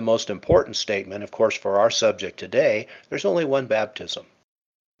maybe the most important statement, of course, for our subject today, there's only one baptism.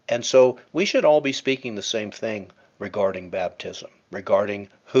 And so we should all be speaking the same thing regarding baptism, regarding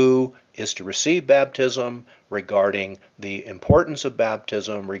who is to receive baptism, regarding the importance of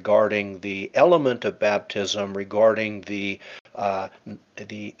baptism, regarding the element of baptism, regarding the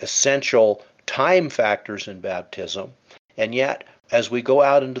essential time factors in baptism. And yet, as we go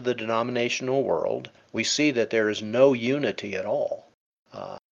out into the denominational world, we see that there is no unity at all.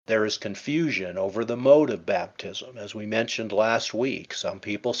 There is confusion over the mode of baptism. As we mentioned last week, some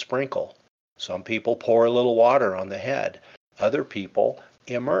people sprinkle. Some people pour a little water on the head. Other people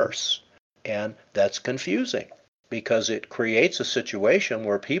immerse. And that's confusing because it creates a situation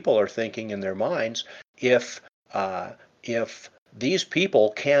where people are thinking in their minds, if these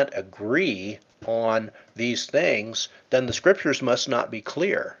people can't agree on these things, then the scriptures must not be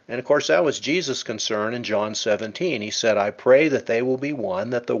clear. And of course, that was Jesus' concern in John 17. He said, I pray that they will be one,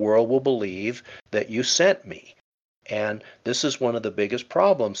 that the world will believe that you sent me. And this is one of the biggest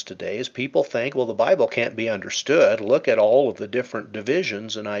problems today is people think, well, the Bible can't be understood. Look at all of the different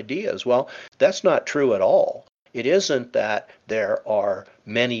divisions and ideas. Well, that's not true at all. It isn't that there are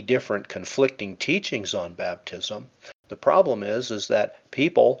many different conflicting teachings on baptism. The problem is that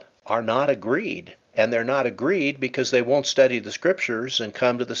people are not agreed. And they're not agreed because they won't study the scriptures and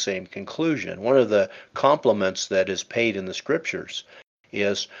come to the same conclusion. One of the compliments that is paid in the scriptures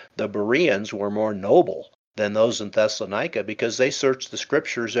is the Bereans were more noble than those in Thessalonica because they searched the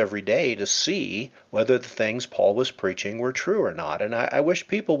scriptures every day to see whether the things Paul was preaching were true or not. And I wish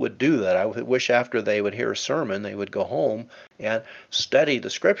people would do that. I wish after they would hear a sermon, they would go home and study the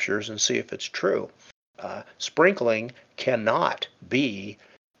scriptures and see if it's true. Sprinkling cannot be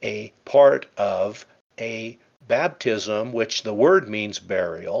a part of a baptism, which the word means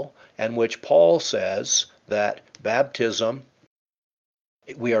burial, and which Paul says that baptism,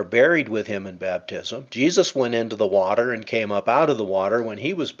 we are buried with him in baptism. Jesus went into the water and came up out of the water when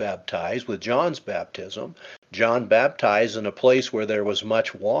he was baptized with John's baptism. John baptized in a place where there was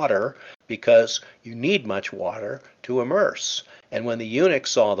much water because you need much water to immerse. And when the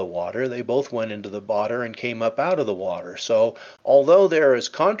eunuchs saw the water, they both went into the water and came up out of the water. So although there is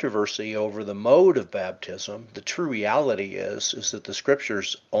controversy over the mode of baptism, the true reality is that the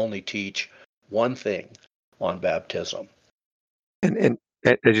scriptures only teach one thing on baptism. And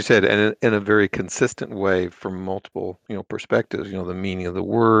as you said, and in a very consistent way from multiple, perspectives, the meaning of the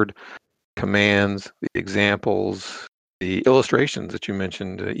word, commands, the examples, the illustrations that you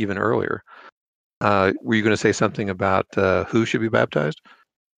mentioned even earlier. Were you going to say something about who should be baptized?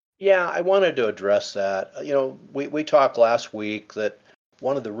 Yeah, I wanted to address that. We talked last week that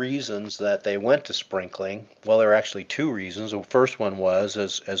one of the reasons that they went to sprinkling, well, there are actually two reasons. The first one was,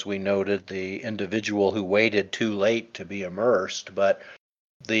 as we noted, the individual who waited too late to be immersed, but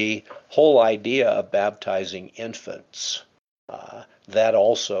the whole idea of baptizing infants, that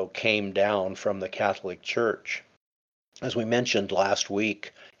also came down from the Catholic Church. As we mentioned last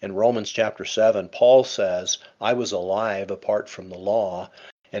week, in Romans chapter 7, Paul says, I was alive apart from the law,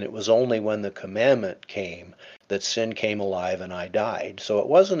 and it was only when the commandment came that sin came alive and I died. So it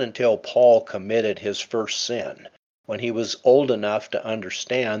wasn't until Paul committed his first sin, when he was old enough to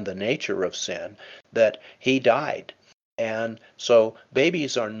understand the nature of sin, that he died. And so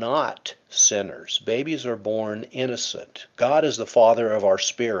babies are not sinners. Babies are born innocent. God is the father of our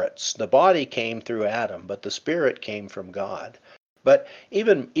spirits. The body came through Adam, but the spirit came from God. But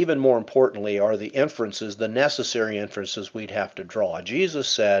even more importantly are the inferences, the necessary inferences we'd have to draw. Jesus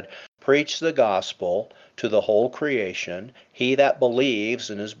said, preach the gospel to the whole creation. He that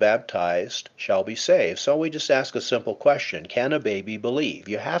believes and is baptized shall be saved. So we just ask a simple question. Can a baby believe?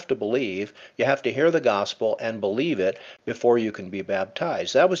 You have to believe. You have to hear the gospel and believe it before you can be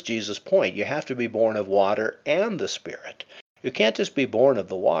baptized. That was Jesus' point. You have to be born of water and the Spirit. You can't just be born of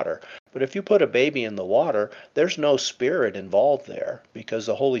the water. But if you put a baby in the water, there's no spirit involved there because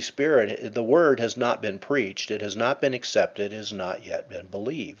the Holy Spirit, the word has not been preached, it has not been accepted, it has not yet been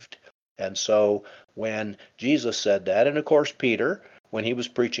believed. And so when Jesus said that, and of course Peter when he was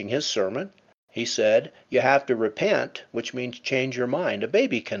preaching his sermon, he said, you have to repent, which means change your mind. A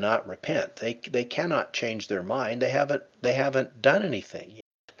baby cannot repent. They cannot change their mind. They haven't done anything yet.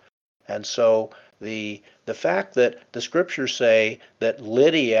 And so the fact that the scriptures say that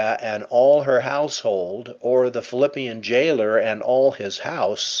Lydia and all her household, or the Philippian jailer and all his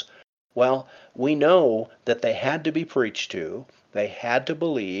house, well, we know that they had to be preached to, they had to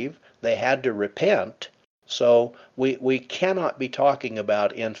believe, they had to repent. So we cannot be talking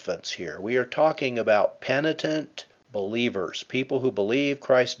about infants here. We are talking about penitent believers, people who believe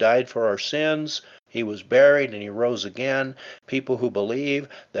Christ died for our sins, he was buried and he rose again, people who believe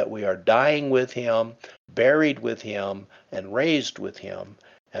that we are dying with him, buried with him, and raised with him.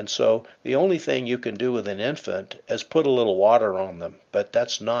 And so the only thing you can do with an infant is put a little water on them, but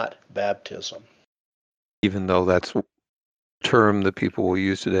that's not baptism. Even though that's a term that people will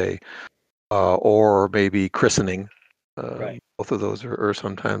use today, or maybe christening. Right. Both of those are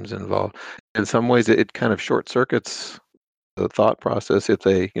sometimes involved. In some ways, it kind of short circuits the thought process. If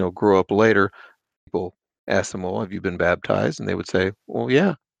they, grow up later, people ask them, "Well, have you been baptized?" And they would say, "Well,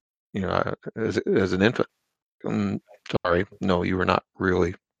 yeah, as an infant." Sorry, no, you were not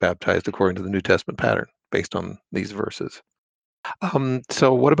really baptized according to the New Testament pattern based on these verses.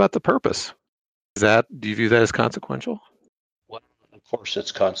 So what about the purpose? Do you view that as consequential? Well, of course,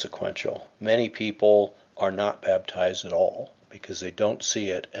 it's consequential. Many people are not baptized at all because they don't see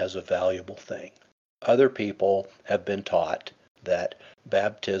it as a valuable thing. Other people have been taught that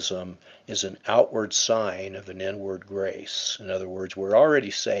baptism is an outward sign of an inward grace. In other words, we're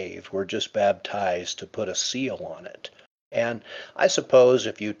already saved, we're just baptized to put a seal on it. And I suppose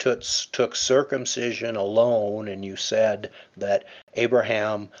if you took circumcision alone and you said that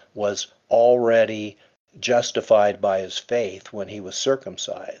Abraham was already justified by his faith when he was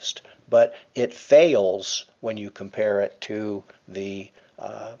circumcised, but it fails when you compare it to the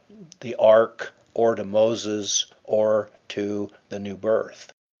ark or to Moses or to the new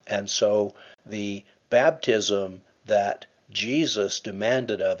birth. And so the baptism that Jesus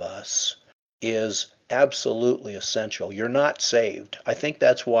demanded of us is absolutely essential. You're not saved. I think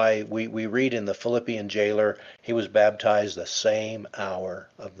that's why we read in the Philippian jailer, he was baptized the same hour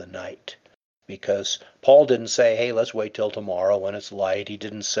of the night. Because Paul didn't say, hey, let's wait till tomorrow when it's light. He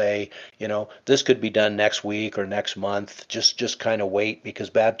didn't say, this could be done next week or next month. Just kind of wait because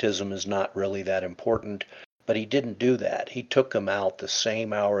baptism is not really that important. But he didn't do that. He took them out the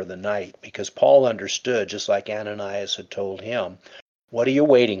same hour of the night because Paul understood, just like Ananias had told him, what are you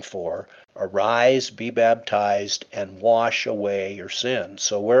waiting for? Arise, be baptized, and wash away your sins.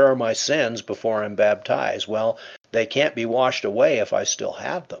 So where are my sins before I'm baptized? Well, they can't be washed away if I still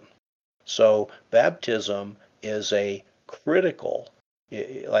have them. So baptism is a critical,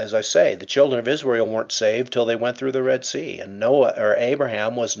 as I say, the children of Israel weren't saved till they went through the Red Sea. And Noah or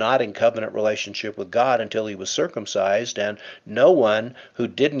Abraham was not in covenant relationship with God until he was circumcised. And no one who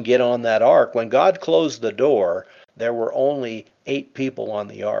didn't get on that ark, when God closed the door, there were only 8 people on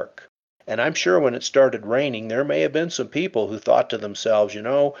the ark. And I'm sure when it started raining, there may have been some people who thought to themselves,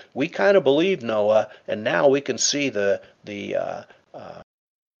 we kind of believed Noah, and now we can see the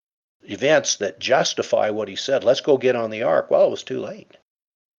events that justify what he said. Let's go get on the ark. Well, it was too late.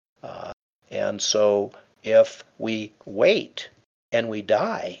 And so if we wait and we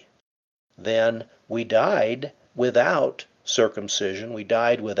die, then we died without circumcision. We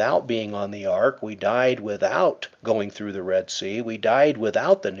died without being on the ark. We died without going through the Red Sea. We died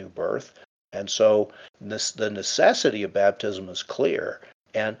without the new birth. And so the necessity of baptism is clear.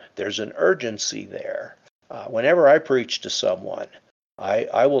 And there's an urgency there. Whenever I preach to someone,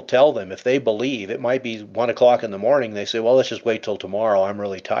 I will tell them if they believe, it might be 1 o'clock in the morning, they say, well, let's just wait till tomorrow. I'm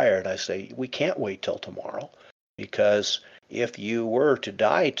really tired. I say, we can't wait till tomorrow because if you were to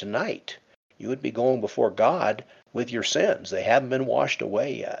die tonight, you would be going before God with your sins. They haven't been washed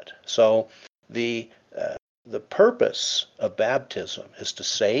away yet. So the purpose of baptism is to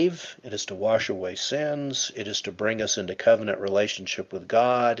save, it is to wash away sins, it is to bring us into covenant relationship with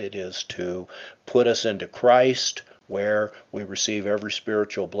God, it is to put us into Christ, where we receive every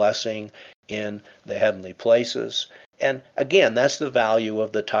spiritual blessing in the heavenly places. And again, that's the value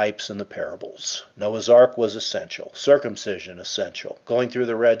of the types and the parables. Noah's Ark was essential. Circumcision, essential. Going through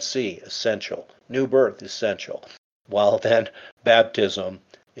the Red Sea, essential. New birth, essential. While then, baptism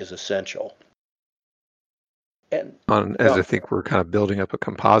is essential. And As I think we're kind of building up a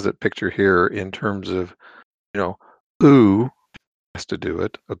composite picture here in terms of, who has to do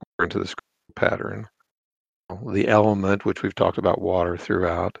it according to the scripture pattern. The element, which we've talked about water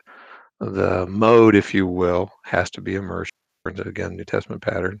throughout, the mode, if you will, has to be immersion, according to, again, New Testament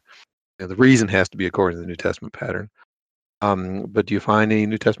pattern. And the reason has to be according to the New Testament pattern. But do you find any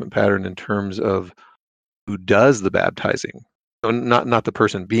New Testament pattern in terms of who does the baptizing? So not the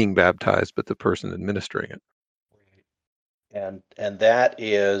person being baptized, but the person administering it. And that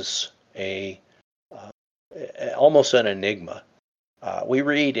is uh, almost an enigma. We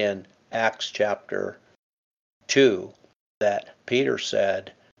read in Acts chapter 2 that Peter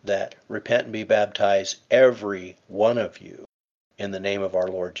said that repent and be baptized, every one of you, in the name of our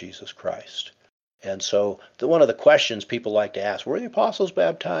Lord Jesus Christ. And so one of the questions people like to ask, were the apostles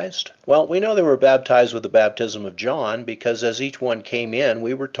baptized? Well, we know they were baptized with the baptism of John because as each one came in,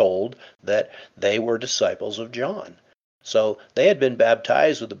 we were told that they were disciples of John. So they had been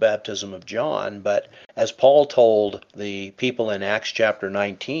baptized with the baptism of John, but as Paul told the people in Acts chapter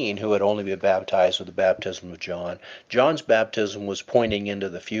 19 who had only been baptized with the baptism of John, John's baptism was pointing into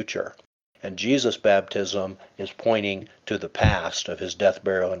the future. And Jesus' baptism is pointing to the past of his death,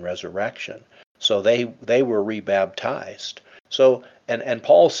 burial, and resurrection. So they were rebaptized. So and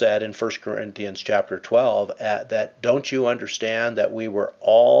Paul said in 1 Corinthians chapter 12 that don't you understand that we were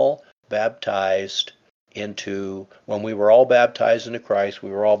all baptized into, when we were all baptized into Christ,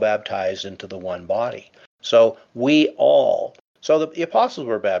 we were all baptized into the one body. So the apostles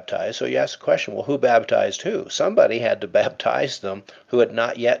were baptized. So you ask the question, well, who baptized who? Somebody had to baptize them who had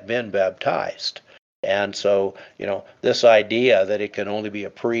not yet been baptized. And so, this idea that it can only be a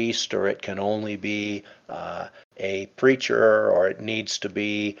priest or it can only be a preacher or it needs to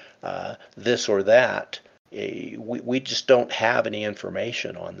be this or that, we just don't have any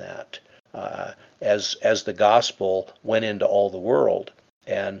information on that. As the gospel went into all the world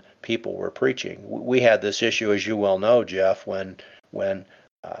and people were preaching. We had this issue, as you well know, Jeff, when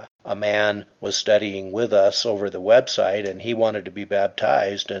a man was studying with us over the website and he wanted to be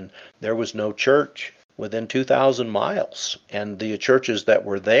baptized, and there was no church within 2,000 miles, and the churches that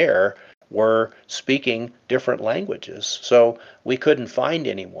were there were speaking different languages, so we couldn't find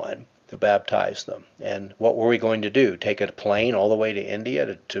anyone to baptize them. And what were we going to do? Take a plane all the way to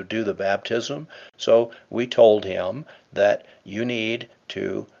India to do the baptism? So we told him that you need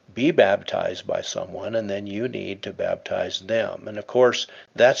to be baptized by someone and then you need to baptize them. And of course,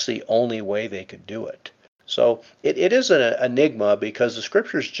 that's the only way they could do it. So it is an enigma because the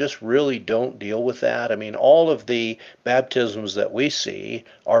scriptures just really don't deal with that. I mean, all of the baptisms that we see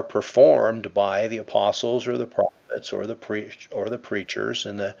are performed by the apostles or the prophets or the preachers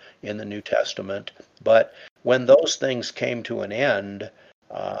in the New Testament. But when those things came to an end,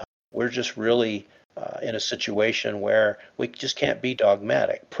 we're just really in a situation where we just can't be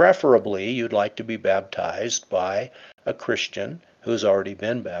dogmatic. Preferably, you'd like to be baptized by a Christian who's already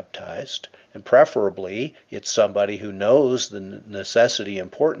been baptized, and preferably it's somebody who knows the necessity,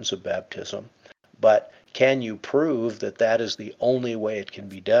 importance of baptism. But can you prove that that is the only way it can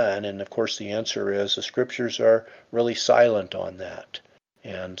be done? And of course, the answer is the scriptures are really silent on that.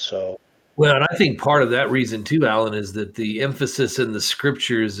 And so, well, and I think part of that reason too, Alan, is that the emphasis in the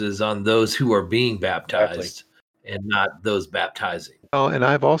scriptures is on those who are being baptized and not those baptizing. Oh, and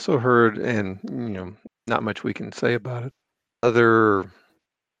I've also heard, and not much we can say about it, other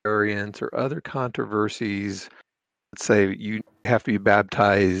variants or other controversies that say you have to be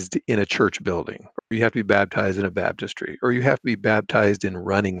baptized in a church building, or you have to be baptized in a baptistry, or you have to be baptized in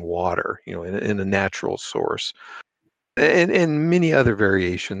running water, in a natural source. And many other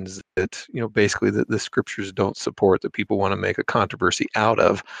variations that, basically the scriptures don't support, that people want to make a controversy out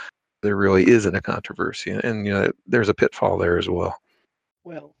of. There really isn't a controversy. And there's a pitfall there as well.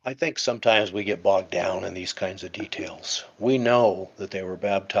 well, I think sometimes we get bogged down in these kinds of details. We know that they were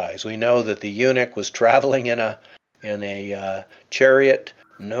baptized. We know that the eunuch was traveling in a chariot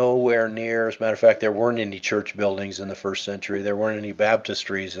nowhere near. As a matter of fact, there weren't any church buildings in the first century. There weren't any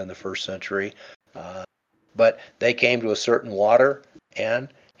baptistries in the first century. But they came to a certain water, and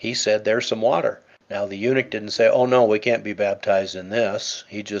he said, "There's some water." Now the eunuch didn't say, "Oh no, we can't be baptized in this."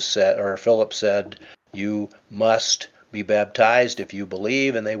 He just said, or Philip said, "You must be baptized if you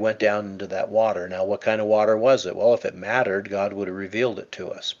believe," and they went down into that water. Now, what kind of water was it? Well, if it mattered, God would have revealed it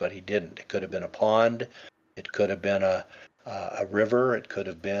to us, but he didn't. It could have been a pond. It could have been a river. It could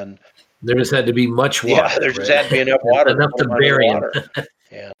have been... There just had to be much water. Yeah, there just had to be enough water enough to bury him.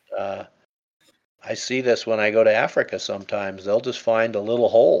 And I see this when I go to Africa sometimes. They'll just find a little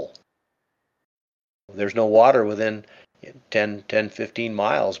hole. There's no water within 10, 15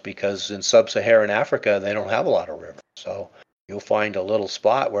 miles because in sub-Saharan Africa, they don't have a lot of rivers. So you'll find a little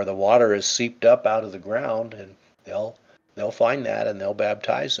spot where the water is seeped up out of the ground, and they'll find that and they'll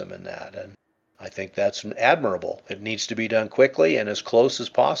baptize them in that. And I think that's admirable. It needs to be done quickly and as close as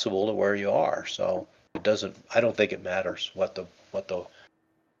possible to where you are. So I don't think it matters what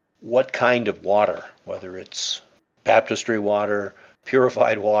kind of water, whether it's baptistry water,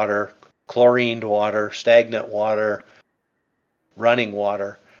 purified water, chlorined water, stagnant water, running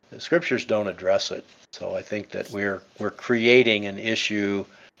water. The scriptures don't address it. So I think that we're creating an issue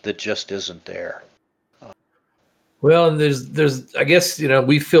that just isn't there. Well, and there's I guess,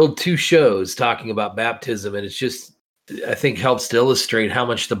 we filled 2 shows talking about baptism, and it's just, I think, helps to illustrate how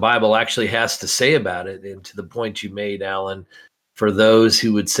much the Bible actually has to say about it. And to the point you made, Alan, for those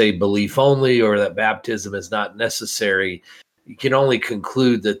who would say belief only or that baptism is not necessary, you can only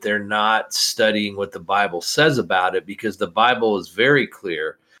conclude that they're not studying what the Bible says about it, because the Bible is very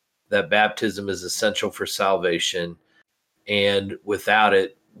clear that baptism is essential for salvation. And without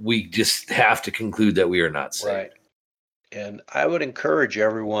it, we just have to conclude that we are not saved. Right. And I would encourage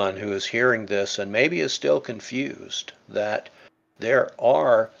everyone who is hearing this and maybe is still confused that there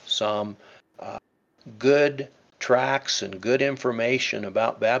are some good tracts and good information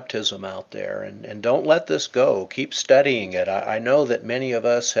about baptism out there, and don't let this go. Keep studying it. I know that many of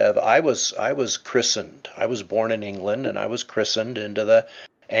us have. I was christened. I was born in England, and I was christened into the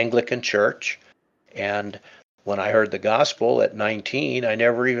Anglican Church. And when I heard the gospel at 19, I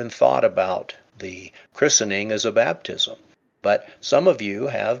never even thought about the christening as a baptism. But some of you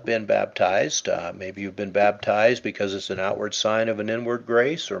have been baptized. Maybe you've been baptized because it's an outward sign of an inward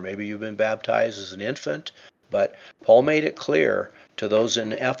grace, or maybe you've been baptized as an infant. But Paul made it clear to those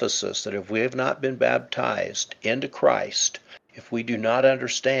in Ephesus that if we have not been baptized into Christ, if we do not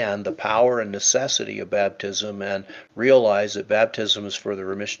understand the power and necessity of baptism and realize that baptism is for the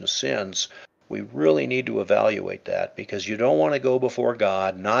remission of sins, we really need to evaluate that, because you don't want to go before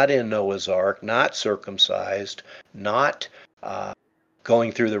God not in Noah's Ark, not circumcised, not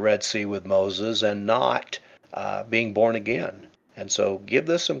going through the Red Sea with Moses, and not being born again. And so give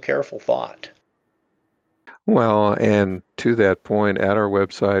this some careful thought. Well, and to that point, at our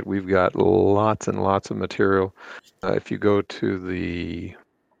website, we've got lots and lots of material. If you go to the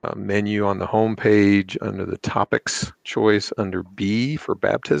menu on the home page under the topics choice under B for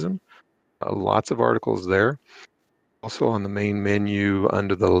baptism, lots of articles there. Also on the main menu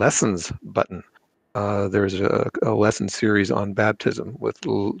under the lessons button, there's a lesson series on baptism with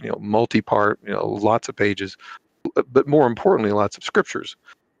multi-part, lots of pages, but more importantly, lots of scriptures.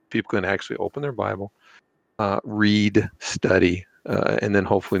 People can actually open their Bible, read, study, and then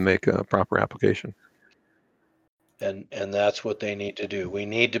hopefully make a proper application. And that's what they need to do. We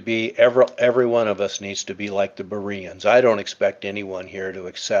need to be, every one of us needs to be like the Bereans. I don't expect anyone here to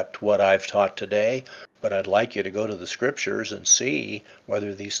accept what I've taught today, but I'd like you to go to the scriptures and see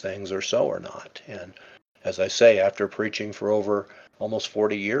whether these things are so or not. And as I say, after preaching for over almost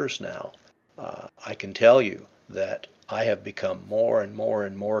 40 years now, I can tell you that I have become more and more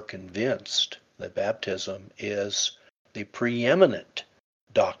and more convinced that baptism is the preeminent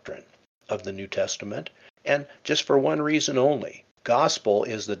doctrine of the New Testament. And just for one reason only. Gospel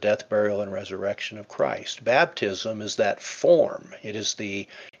is the death, burial, and resurrection of Christ. Baptism is that form. It is the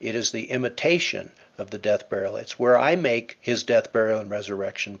imitation of the death, burial. It's where I make his death, burial, and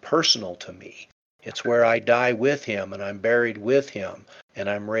resurrection personal to me. It's where I die with him, and I'm buried with him, and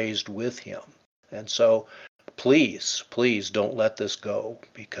I'm raised with him. And so please, please don't let this go,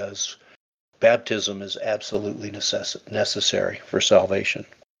 because baptism is absolutely necessary for salvation.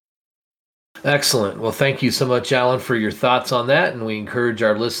 Excellent. Well, thank you so much, Alan, for your thoughts on that. And we encourage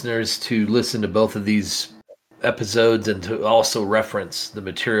our listeners to listen to both of these episodes and to also reference the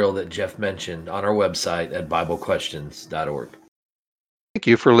material that Jeff mentioned on our website at BibleQuestions.org. Thank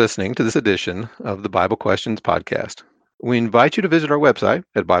you for listening to this edition of the Bible Questions podcast. We invite you to visit our website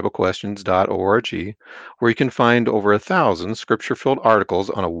at BibleQuestions.org, where you can find over 1,000 scripture-filled articles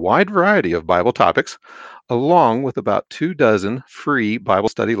on a wide variety of Bible topics, along with about 24 free Bible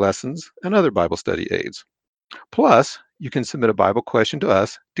study lessons and other Bible study aids. Plus, you can submit a Bible question to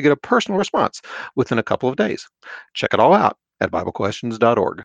us to get a personal response within a couple of days. Check it all out at BibleQuestions.org.